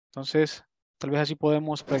 Entonces, tal vez así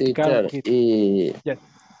podemos practicar un Teacher, poquito. y Yes.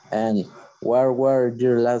 and where were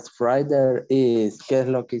you last Friday? ¿Qué es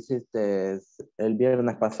lo que hiciste el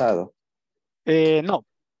viernes pasado? No,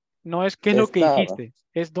 no es qué es lo que Estaba. hiciste,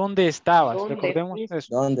 es dónde estabas. ¿Dónde Recordemos fuiste?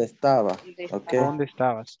 eso. ¿Dónde estaba? ¿Dónde Ok. estaba? ¿Dónde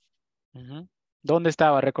estabas? Ujú. ¿Dónde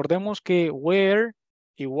estaba? Recordemos que where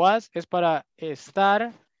y was es para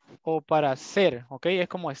estar o para ser, ¿ok? Es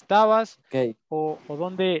como estabas Ok. o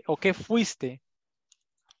dónde o qué fuiste,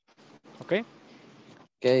 ¿ok?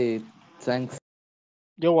 Ok. Thanks.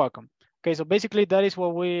 You're welcome. Okay, so basically that is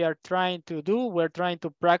what we are trying to do. We're trying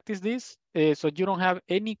to practice this so you don't have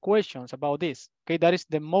any questions about this. Okay, that is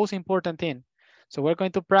the most important thing. So we're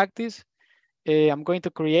going to practice. I'm going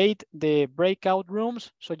to create the breakout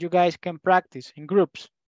rooms so you guys can practice in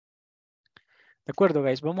groups. De acuerdo,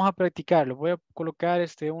 guys, vamos a practicarlo. Voy a colocar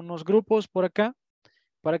unos grupos por acá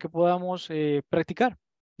para que podamos practicar.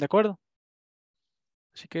 ¿De acuerdo?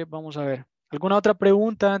 Así que vamos a ver. ¿Alguna otra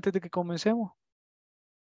pregunta antes de que comencemos?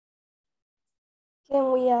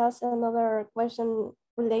 Can we ask another question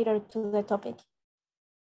related to the topic?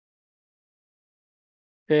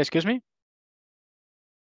 Excuse me?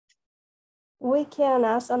 We can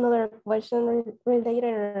ask another question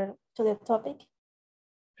related to the topic.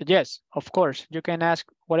 Yes, of course. You can ask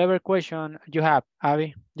whatever question you have,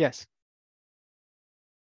 Abby. Yes.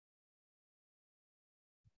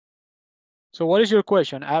 So what is your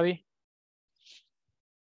question, Abby?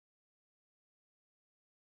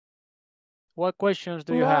 What questions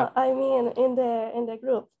do you have? I mean in the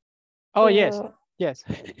group. Oh, yes, So, yes.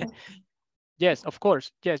 Yes, of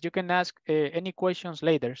course. Yes, you can ask any questions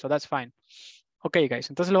later, so that's fine. Ok, guys,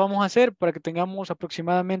 entonces lo vamos a hacer para que tengamos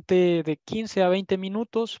aproximadamente de 15 a 20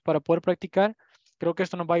 minutos para poder practicar. Creo que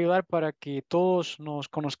esto nos va a ayudar para que todos nos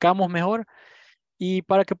conozcamos mejor y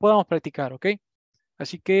para que podamos practicar, ¿ok?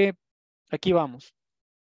 Así que aquí vamos.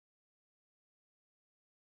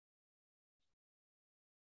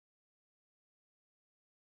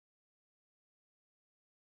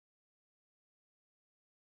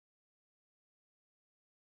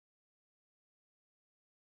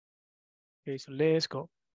 Okay, so let's go.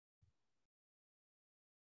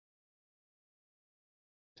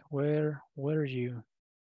 Where were you?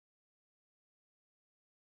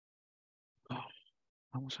 Oh,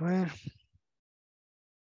 vamos a ver.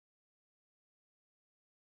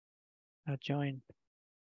 A join.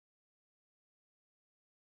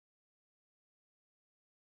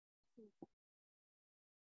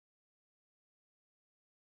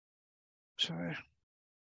 Vamos a ver.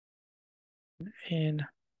 In.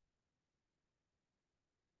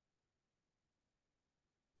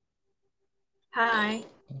 Hi.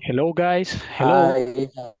 Hello, guys. Hello. Hi.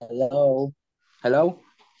 Hello. Hello.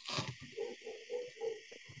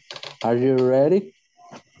 Are you ready?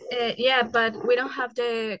 Yeah, but we don't have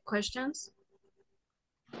the questions.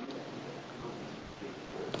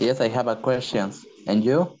 Yes, I have a question. And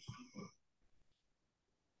you?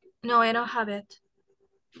 No, I don't have it.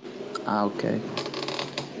 Ah, okay.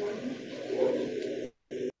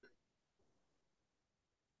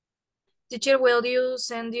 Teacher, will you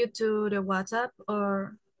send you to the WhatsApp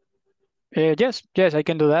or? Yes, I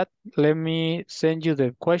can do that. Let me send you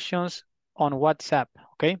the questions on WhatsApp,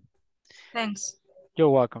 okay? Thanks. You're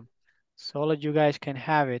welcome. So all of you guys can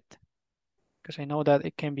have it because I know that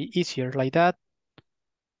it can be easier like that.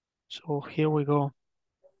 So here we go.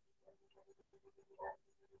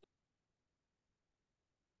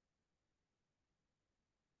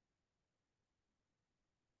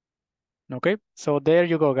 Okay, so there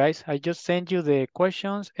you go, guys. I just sent you the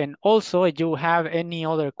questions, and also if you have any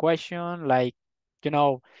other question, like,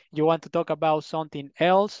 you want to talk about something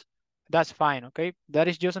else, that's fine, okay? That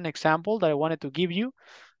is just an example that I wanted to give you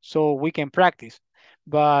so we can practice.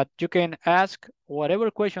 But you can ask whatever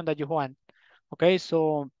question that you want, okay?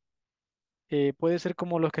 So puede ser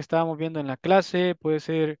como los que estábamos viendo en la clase, puede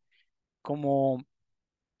ser como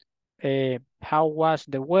how was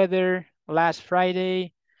the weather last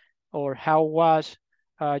Friday, or how was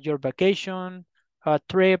your vacation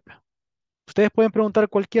trip. Ustedes pueden preguntar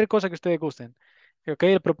cualquier cosa que ustedes gusten. Ok,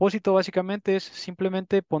 el propósito básicamente es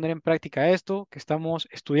simplemente poner en práctica esto que estamos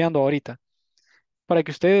estudiando ahorita, para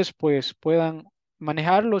que ustedes pues puedan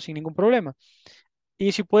manejarlo sin ningún problema.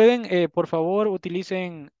 Y si pueden, por favor,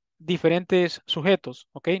 utilicen diferentes sujetos,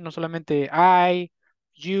 ok, no solamente I,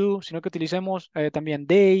 you, sino que utilicemos también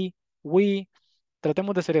they, we.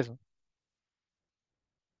 Tratemos de hacer eso.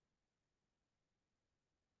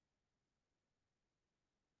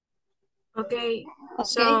 Okay, Okay,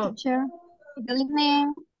 so teacher. Good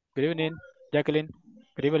evening. Good evening, Jacqueline.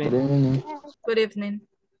 Good Good evening. evening. good evening.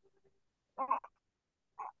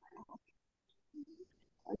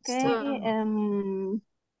 Okay. So,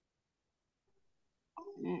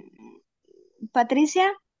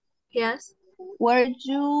 Patricia, yes. were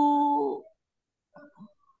you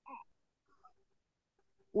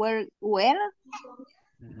where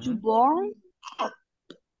you born?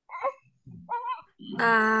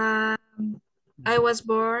 I was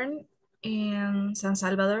born in San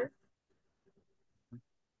Salvador.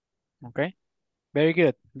 Okay. Very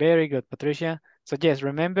good, Patricia. So yes,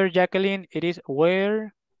 remember, Jacqueline, it is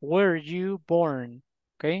where were you born?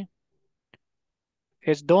 Okay.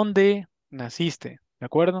 Es donde naciste, ¿de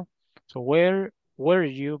acuerdo? So where were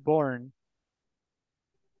you born?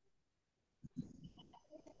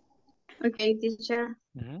 Okay, teacher.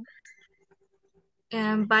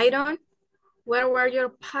 And Byron, where were your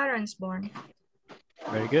parents born?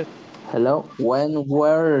 Very good. Hello. When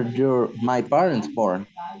were my parents born?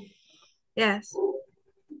 Yes.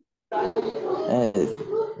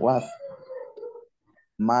 Was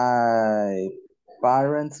my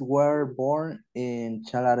parents were born in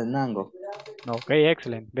Chalatenango. Okay,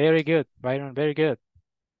 excellent. Very good, Byron, very good.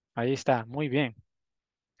 Ahí está, muy bien.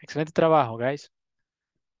 Excelente trabajo, guys.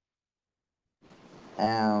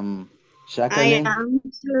 Jacqueline. I am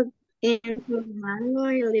in Chalatenango.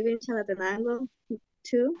 I live in Chalatenango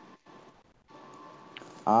too.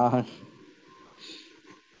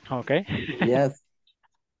 Okay. Yes.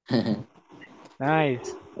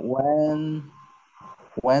 Nice. When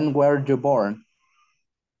were you born?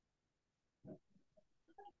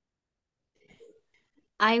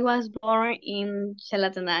 I was born in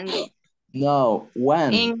Chalatenango. No,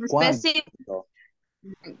 when? In specific.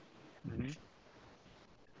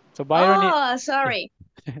 So Byron. Oh, sorry.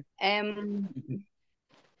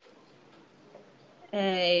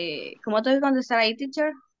 ¿Cómo tengo que contestar ahí,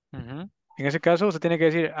 teacher? En ese caso, usted tiene que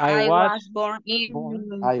decir I was born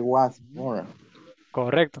in. I was born.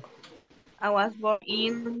 Correcto. I was born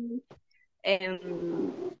in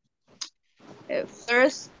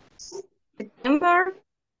 1st September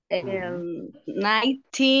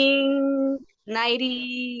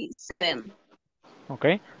 1997.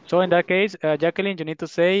 Okay. So in that case, Jacqueline, you need to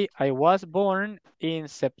say I was born in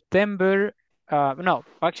September. No,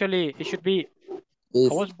 actually, it should be I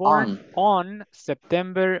was born on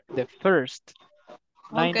September the 1st,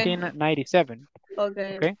 1997.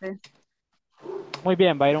 Okay. Muy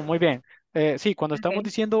bien, Byron, muy bien. Sí, cuando estamos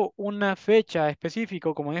diciendo una fecha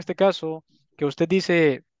específica, como en este caso, que usted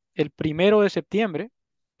dice el 1 de septiembre,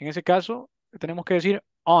 en ese caso tenemos que decir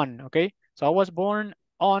on, ¿ok? So I was born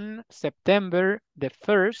on September the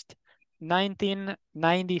 1st,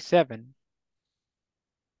 1997.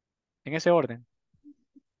 En ese orden.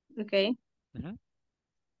 Okay.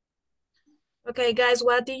 Okay, guys,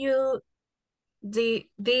 what did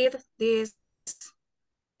this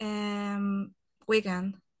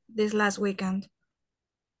weekend, this last weekend.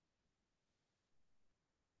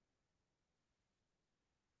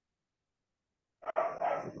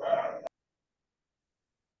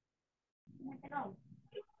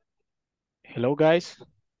 Hello, guys.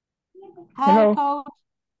 Hi, hello. Coach.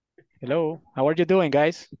 Hello. How are you doing,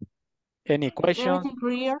 guys? Any questions? Everything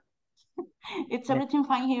clear? It's everything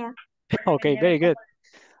fine here. Okay, very good.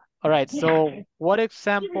 All right, so what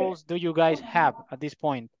examples do you guys have at this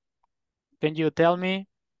point? Can you tell me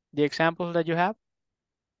the examples that you have?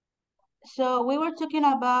 So we were talking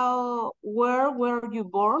about where were you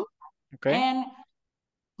born? Okay. And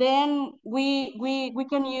then we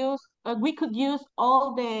can use we could use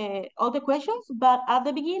all the questions, but at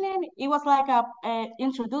the beginning it was like a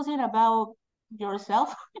introducing about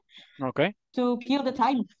yourself. Okay. To kill the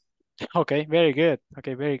time. Okay, very good.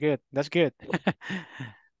 Okay, very good. That's good.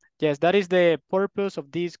 Yes, that is the purpose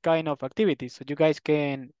of this kind of activities. So you guys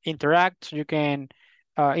can interact, so you can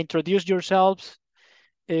introduce yourselves,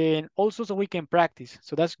 and also so we can practice.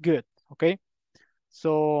 So that's good. Okay.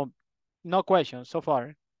 So no questions so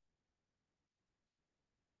far.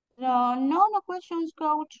 No questions,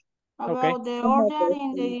 Coach. Okay. About the order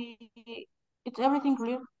and it's everything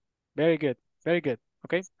clear. Very good. Very good.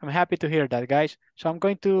 Okay. I'm happy to hear that, guys. So I'm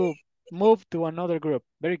going to move to another group.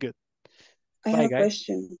 Very good. I Bye, have a guys.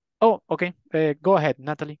 question. Oh, okay. Go ahead,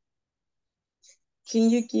 Natalie.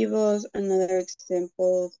 Can you give us another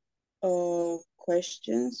example of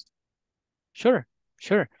questions? Sure,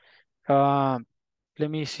 sure. Let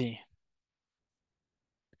me see.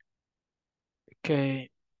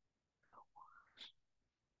 Okay.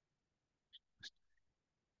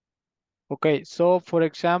 Okay, so for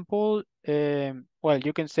example, well,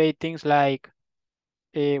 you can say things like,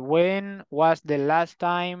 when was the last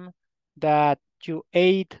time that you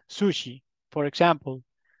ate sushi, for example?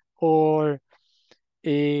 Or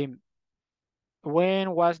when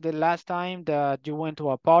was the last time that you went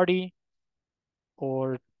to a party?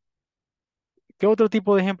 Or ¿qué otro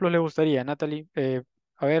tipo de ejemplos le gustaría, Natalie? A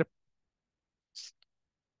ver.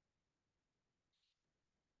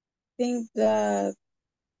 I think that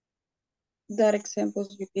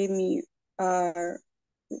examples you gave me are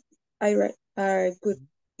good.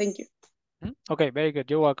 Thank you. Okay, very good.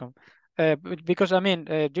 You're welcome. Because I mean,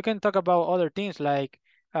 you can talk about other things like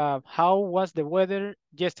how was the weather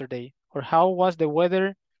yesterday, or how was the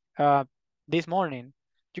weather this morning.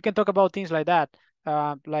 You can talk about things like that,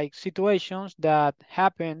 like situations that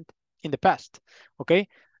happened in the past. Okay,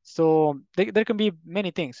 so there can be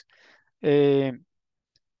many things.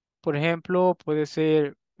 Por ejemplo, puede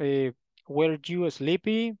ser, were you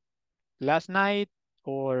sleepy last night?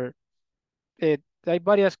 Or hay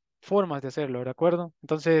varias formas de hacerlo, ¿de acuerdo?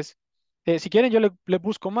 Entonces, si quieren, yo le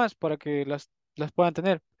busco más para que las puedan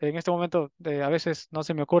tener. En este momento, a veces no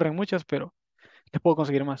se me ocurren muchas, pero les puedo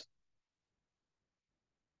conseguir más.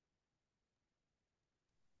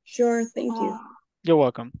 Sure, thank you. You're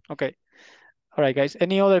welcome. Okay. All right, guys.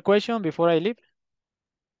 Any other question before I leave?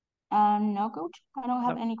 No, Coach. I don't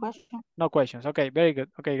have any question. No questions. Okay, very good.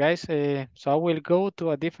 Okay, guys. So I will go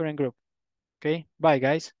to a different group. Okay. Bye,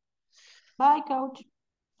 guys. Bye, Coach.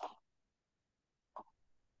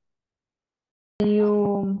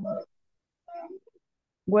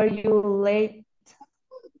 Were you late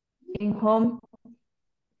in home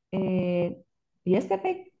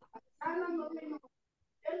yesterday?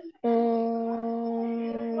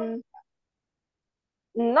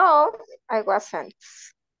 No, I wasn't.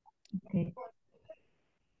 Okay.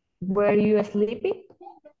 Were you sleepy?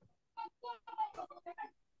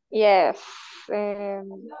 Yes.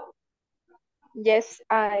 Yes,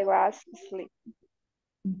 I was asleep.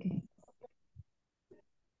 Okay.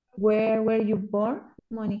 Where were you born,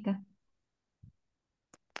 Monica?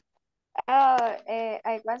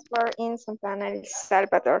 I was born in Santana, El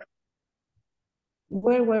Salvador.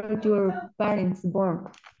 Where were your parents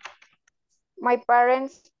born? My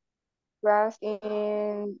parents was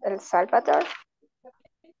in El Salvador.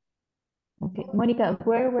 Okay, Monica,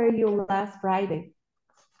 where were you last Friday?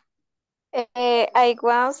 I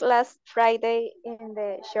was last Friday in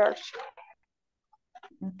the church.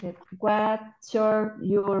 Okay, what church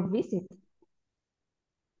your visit?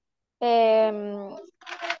 I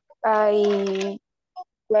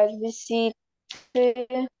was visit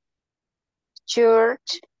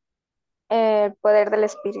church, el poder del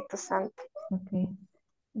Espíritu Santo. Okay.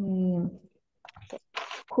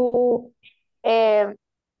 Who?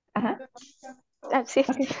 Sí.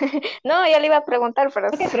 Okay. No, ya le iba a preguntar, pero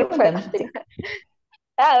okay, pregúntanos.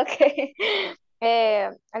 Okay.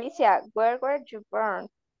 Alicia, where were you born?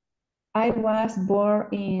 I was born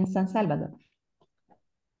in San Salvador.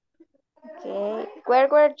 Okay. Where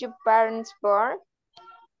were your parents born?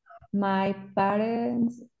 My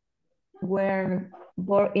parents were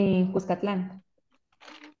born in Cuscatlán.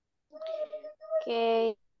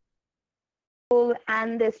 Okay. To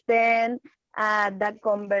understand the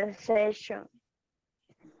conversation.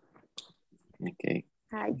 Okay.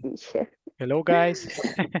 Hi, teacher. Hello, guys.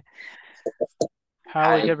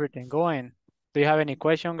 How is everything going? Do you have any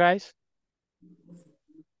question, guys?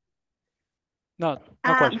 No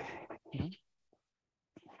question.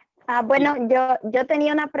 Bueno, yo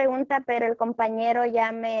tenía una pregunta, pero el compañero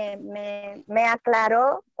ya me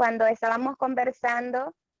aclaró cuando estábamos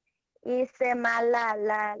conversando. Hice mal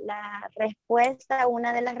la respuesta,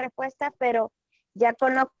 una de las respuestas, pero ya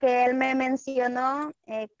con lo que él me mencionó,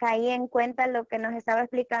 caí en cuenta lo que nos estaba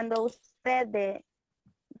explicando usted de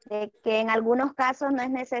que en algunos casos no es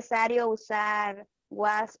necesario usar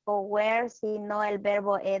was o were, sino el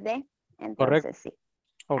verbo ed. Entonces Correcto. sí.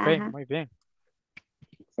 Okay, Ajá. muy bien.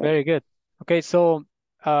 Sí. Very good. Okay, so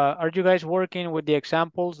are you guys working with the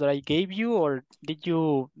examples that I gave you, or did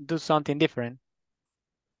you do something different?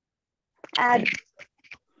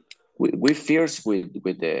 We first with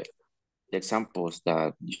the examples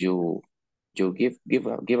that you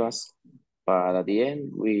give us, but at the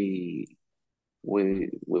end we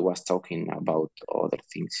was talking about other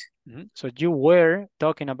things. So you were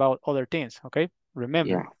talking about other things, okay? Remember,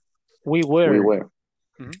 Yeah, we were.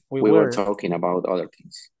 we were talking about other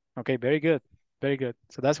things. Okay, very good, very good.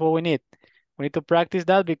 So that's what we need. We need to practice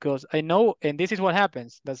that because I know, and this is what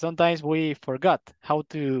happens, that sometimes we forgot how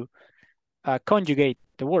to conjugate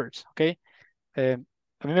the words, okay? A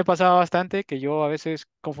mí me pasaba bastante que yo a veces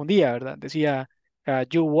confundía, ¿verdad? Decía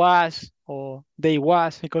you was o they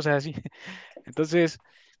was y cosas así. Entonces,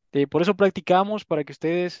 por eso practicamos para que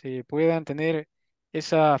ustedes puedan tener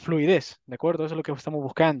esa fluidez, ¿de acuerdo? Eso es lo que estamos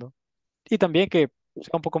buscando. Y también que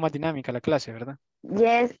sea un poco más dinámica la clase, ¿verdad?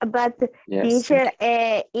 Yes, but Yes. teacher,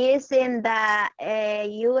 is in the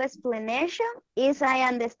you explanation, is I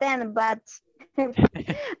understand, but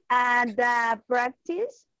the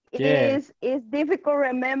practice Yes. is difficult.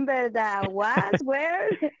 Remember the was, where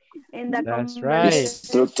in the That's right.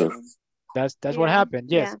 Structure. That's what Yeah, happened.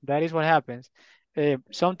 Yes, yeah. that is what happens.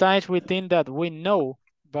 Sometimes we think that we know,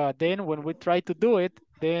 but then when we try to do it,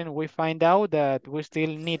 then we find out that we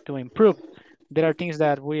still need to improve. There are things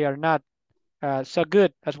that we are not so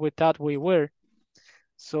good as we thought we were.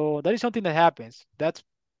 So that is something that happens. That's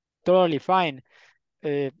totally fine.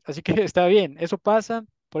 Así que está bien. Eso pasa,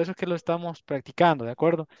 por eso es que lo estamos practicando, ¿de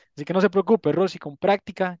acuerdo? Así que no se preocupe, Rosy, con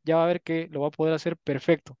práctica ya va a ver que lo va a poder hacer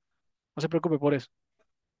perfecto. No se preocupe por eso.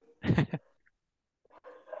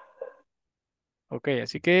 Ok,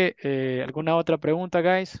 así que ¿alguna otra pregunta,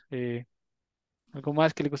 guys? ¿Algo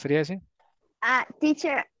más que le gustaría decir?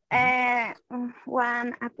 Teacher,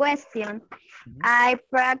 one a question. I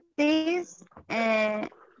practice,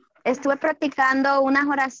 estuve practicando unas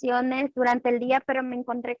oraciones durante el día, pero me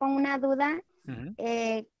encontré con una duda.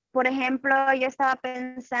 Por ejemplo, yo estaba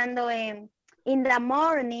pensando en in the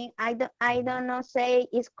morning, I don't know say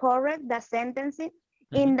is correct the sentence.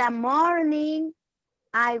 In the morning,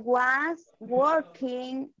 I was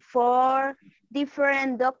working for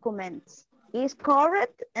different documents. Is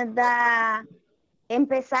correct the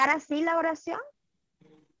empezar así la oración?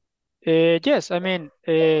 Yes, I mean,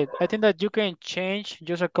 I think that you can change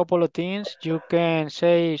just a couple of things. You can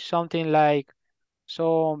say something like,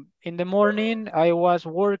 so in the morning I was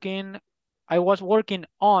working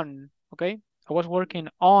on, okay? I was working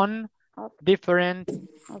on different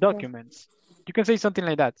documents. You can say something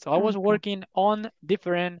like that. So I was working on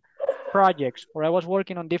different projects, or I was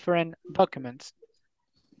working on different documents.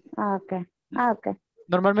 Okay.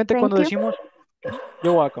 Normalmente Thank cuando you. decimos,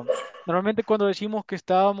 you're welcome. Normalmente cuando decimos que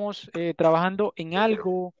estábamos trabajando en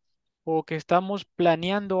algo o que estamos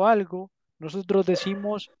planeando algo, nosotros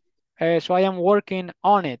decimos, so I am working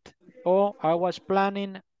on it, o I was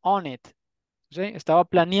planning on it. ¿Sí? Estaba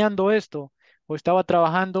planeando esto o estaba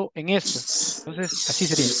trabajando en esto. Entonces, así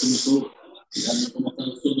sería.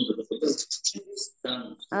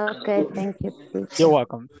 Okay, thank you. You're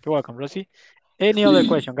welcome. You're welcome, Rosie. Any other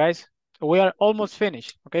question, guys? We are almost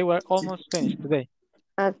finished. Okay, we're almost finished today.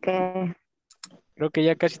 Okay. Creo que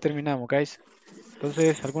ya casi terminamos, guys.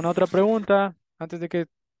 Entonces, ¿alguna otra pregunta antes de que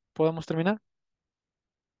podamos terminar?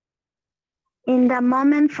 In the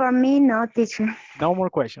moment for me, no, teacher. No more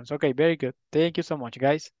questions. Okay, very good. Thank you so much,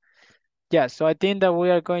 guys. Yeah, so I think that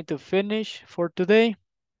we are going to finish for today.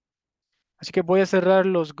 Así que voy a cerrar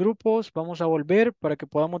los grupos. Vamos a volver para que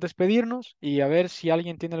podamos despedirnos y a ver si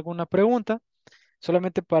alguien tiene alguna pregunta,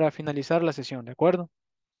 solamente para finalizar la sesión, ¿de acuerdo?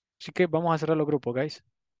 Así que vamos a cerrar los grupos, guys.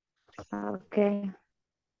 Okay.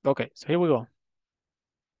 Okay, so here we go.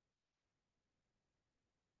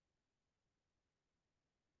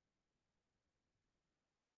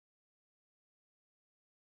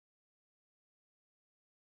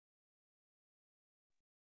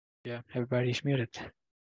 Yeah, everybody's muted.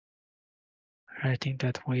 I think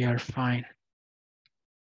that we are fine.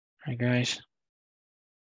 Hi, guys.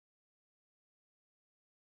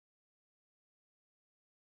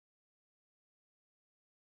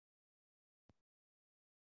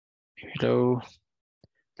 Hello.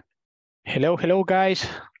 Hello, guys.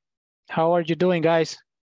 How are you doing, guys?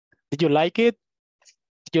 Did you like it?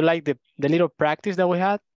 Did you like the little practice that we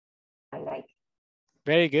had? I like it.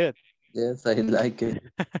 Very good. Yes, I like it.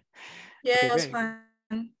 Yeah, Okay, it was very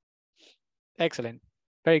fun. excellent.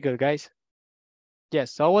 Very good, guys.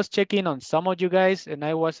 Yes, so I was checking on some of you guys and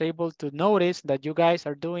I was able to notice that you guys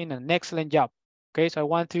are doing an excellent job. Okay, so I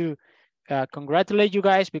want to congratulate you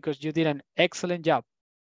guys because you did an excellent job.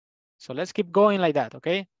 So let's keep going like that,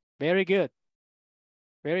 okay? Very good.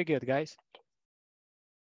 Very good, guys.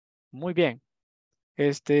 Muy bien.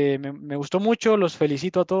 Me gustó mucho, los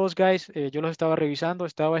felicito a todos, guys. Yo los estaba revisando,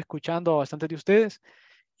 estaba escuchando a bastantes de ustedes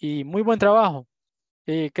y muy buen trabajo.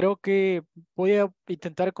 Creo que voy a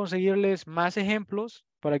intentar conseguirles más ejemplos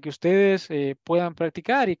para que ustedes puedan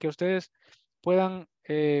practicar y que ustedes puedan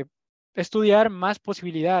estudiar más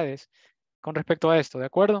posibilidades con respecto a esto, ¿de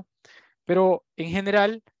acuerdo? Pero en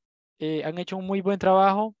general han hecho un muy buen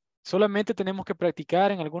trabajo. Solamente tenemos que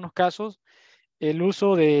practicar en algunos casos el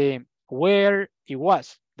uso de where y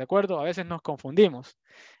was, ¿de acuerdo? A veces nos confundimos.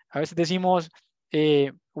 A veces decimos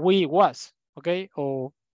we was, ¿ok?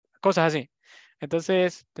 O cosas así.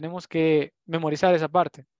 Entonces tenemos que memorizar esa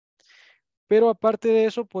parte. Pero aparte de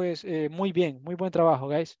eso, pues muy bien, muy buen trabajo,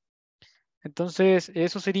 guys. Entonces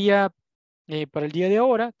eso sería para el día de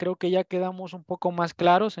ahora. Creo que ya quedamos un poco más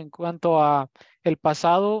claros en cuanto a el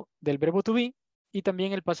pasado del verbo to be y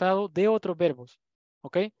también el pasado de otros verbos,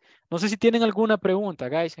 ¿ok? No sé si tienen alguna pregunta,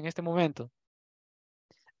 guys, en este momento.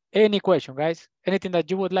 Any question, guys? Anything that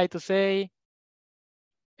you would like to say?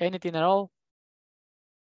 Anything at all?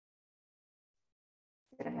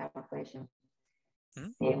 I have a question.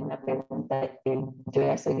 Una pregunta, yo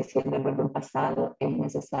ya estoy diciendo el verbo en pasado, es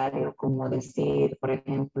necesario como decir, por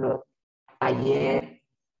ejemplo, ayer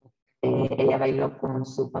ella bailó con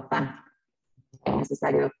su papá. ¿Es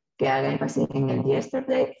necesario que haga énfasis en el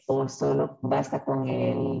yesterday o solo basta con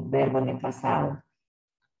el verbo en el pasado?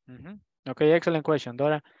 Okay, excellent question,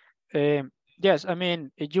 Dora. Yes, I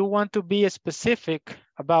mean, if you want to be specific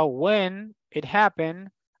about when it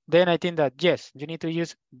happened, then I think that yes, you need to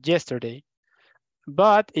use yesterday.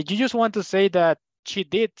 But if you just want to say that she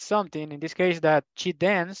did something, in this case that she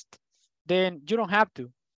danced, then you don't have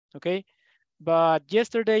to, okay? But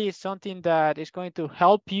yesterday is something that is going to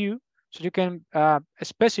help you so you can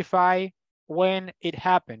specify when it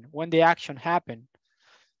happened, when the action happened.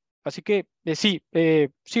 Así que sí,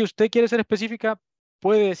 si usted quiere ser específica,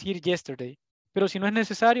 puede decir yesterday, pero si no es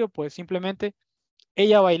necesario, pues simplemente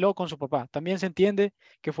ella bailó con su papá. También se entiende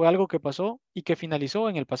que fue algo que pasó y que finalizó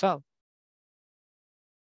en el pasado.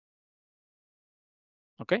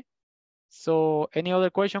 Okay, so any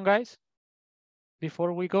other question, guys,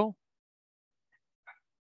 before we go?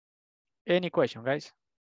 Any question, guys?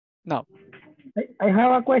 No. I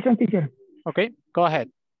have a question, teacher. Okay, go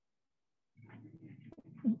ahead.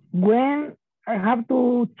 When I have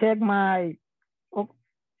to check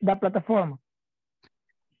the platform.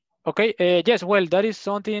 Okay, yes, well, that is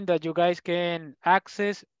something that you guys can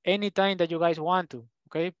access anytime that you guys want to,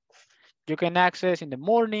 okay? You can access in the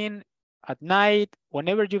morning, at night,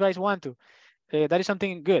 whenever you guys want to. That is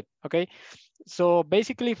something good, okay? So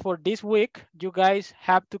basically for this week, you guys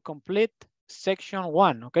have to complete section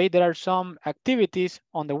 1, okay? There are some activities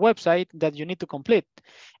on the website that you need to complete.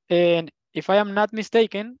 And if I am not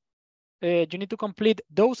mistaken, you need to complete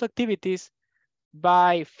those activities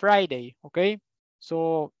by Friday, okay?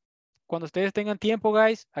 So cuando ustedes tengan tiempo,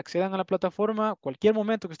 guys, accedan a la plataforma, cualquier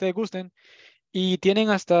momento que ustedes gusten, y tienen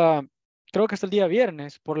hasta, creo que hasta el día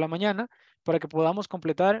viernes por la mañana, para que podamos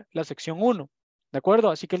completar la sección 1, ¿de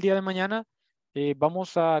acuerdo? Así que el día de mañana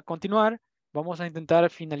vamos a continuar, vamos a intentar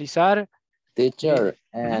finalizar. Teacher,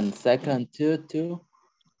 and section 2 too.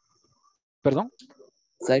 ¿Perdón?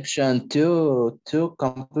 Section 2 to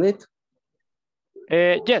complete.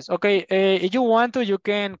 Yes, okay. If you want to, you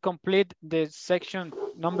can complete the section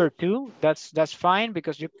number 2. That's fine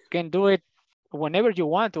because you can do it whenever you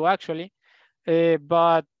want to actually.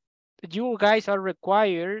 But you guys are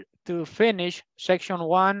required to finish section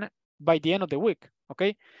 1 by the end of the week,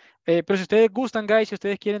 okay? Pero si ustedes gustan, guys, si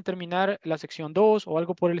ustedes quieren terminar la sección 2 o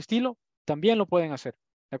algo por el estilo, también lo pueden hacer,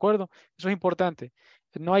 ¿De acuerdo? Eso es importante.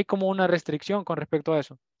 No hay como una restricción con respecto a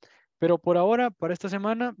eso. Pero por ahora, para esta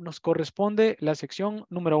semana, nos corresponde la sección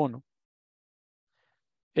número 1.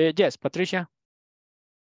 Yes, Patricia.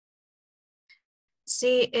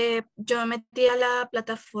 Sí, yo me metí a la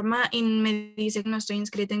plataforma y me dice que no estoy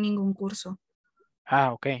inscrita en ningún curso.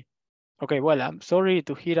 Ah, okay. Okay, well, I'm sorry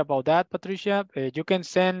to hear about that, Patricia. You can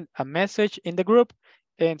send a message in the group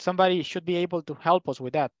and somebody should be able to help us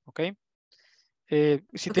with that, okay?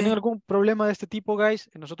 Si tienen algún problema de este tipo, guys,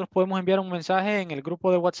 nosotros podemos enviar un mensaje en el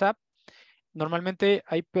grupo de WhatsApp. Normalmente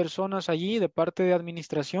hay personas allí de parte de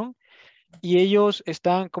administración y ellos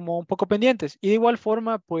están como un poco pendientes. Y de igual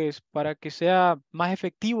forma, pues para que sea más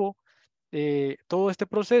efectivo todo este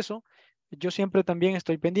proceso, yo siempre también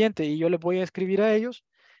estoy pendiente y yo les voy a escribir a ellos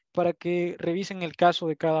para que revisen el caso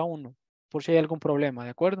de cada uno, por si hay algún problema, ¿de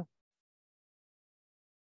acuerdo?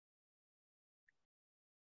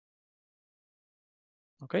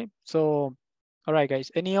 Okay, so, all right,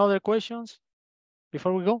 guys. Any other questions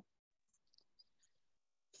before we go?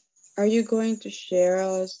 Are you going to share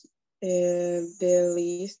us the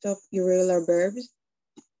list of irregular verbs?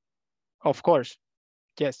 Of course.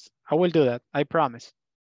 Yes, I will do that. I promise.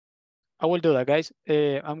 I will do that, guys.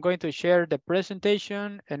 I'm going to share the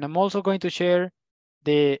presentation and I'm also going to share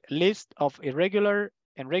the list of irregular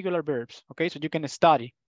and regular verbs. Okay, so you can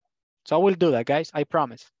study. So I will do that, guys. I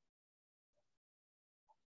promise.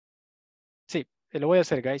 Sí, lo voy a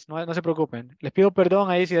hacer, guys. No, no se preocupen. Les pido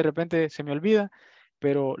perdón ahí si de repente se me olvida,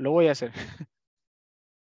 pero lo voy a hacer.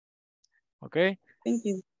 Okay. Thank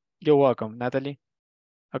you. You're welcome, Natalie.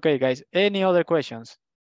 Okay, guys. Any other questions,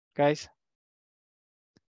 guys?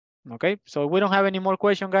 Okay, so we don't have any more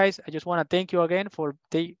questions, guys. I just want to thank you again for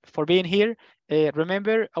being here.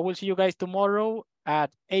 Remember, I will see you guys tomorrow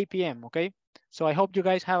at 8 p.m. Okay, so I hope you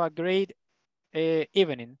guys have a great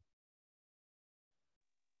evening.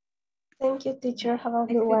 Thank you, teacher. Have a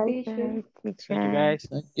good one. Thank you, guys.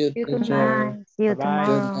 Thank you, See you teacher. tomorrow. See you Bye-bye.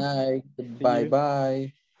 Good tomorrow. night.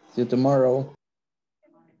 Bye-bye. See you tomorrow.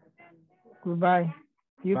 Goodbye.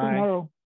 See you Bye. tomorrow.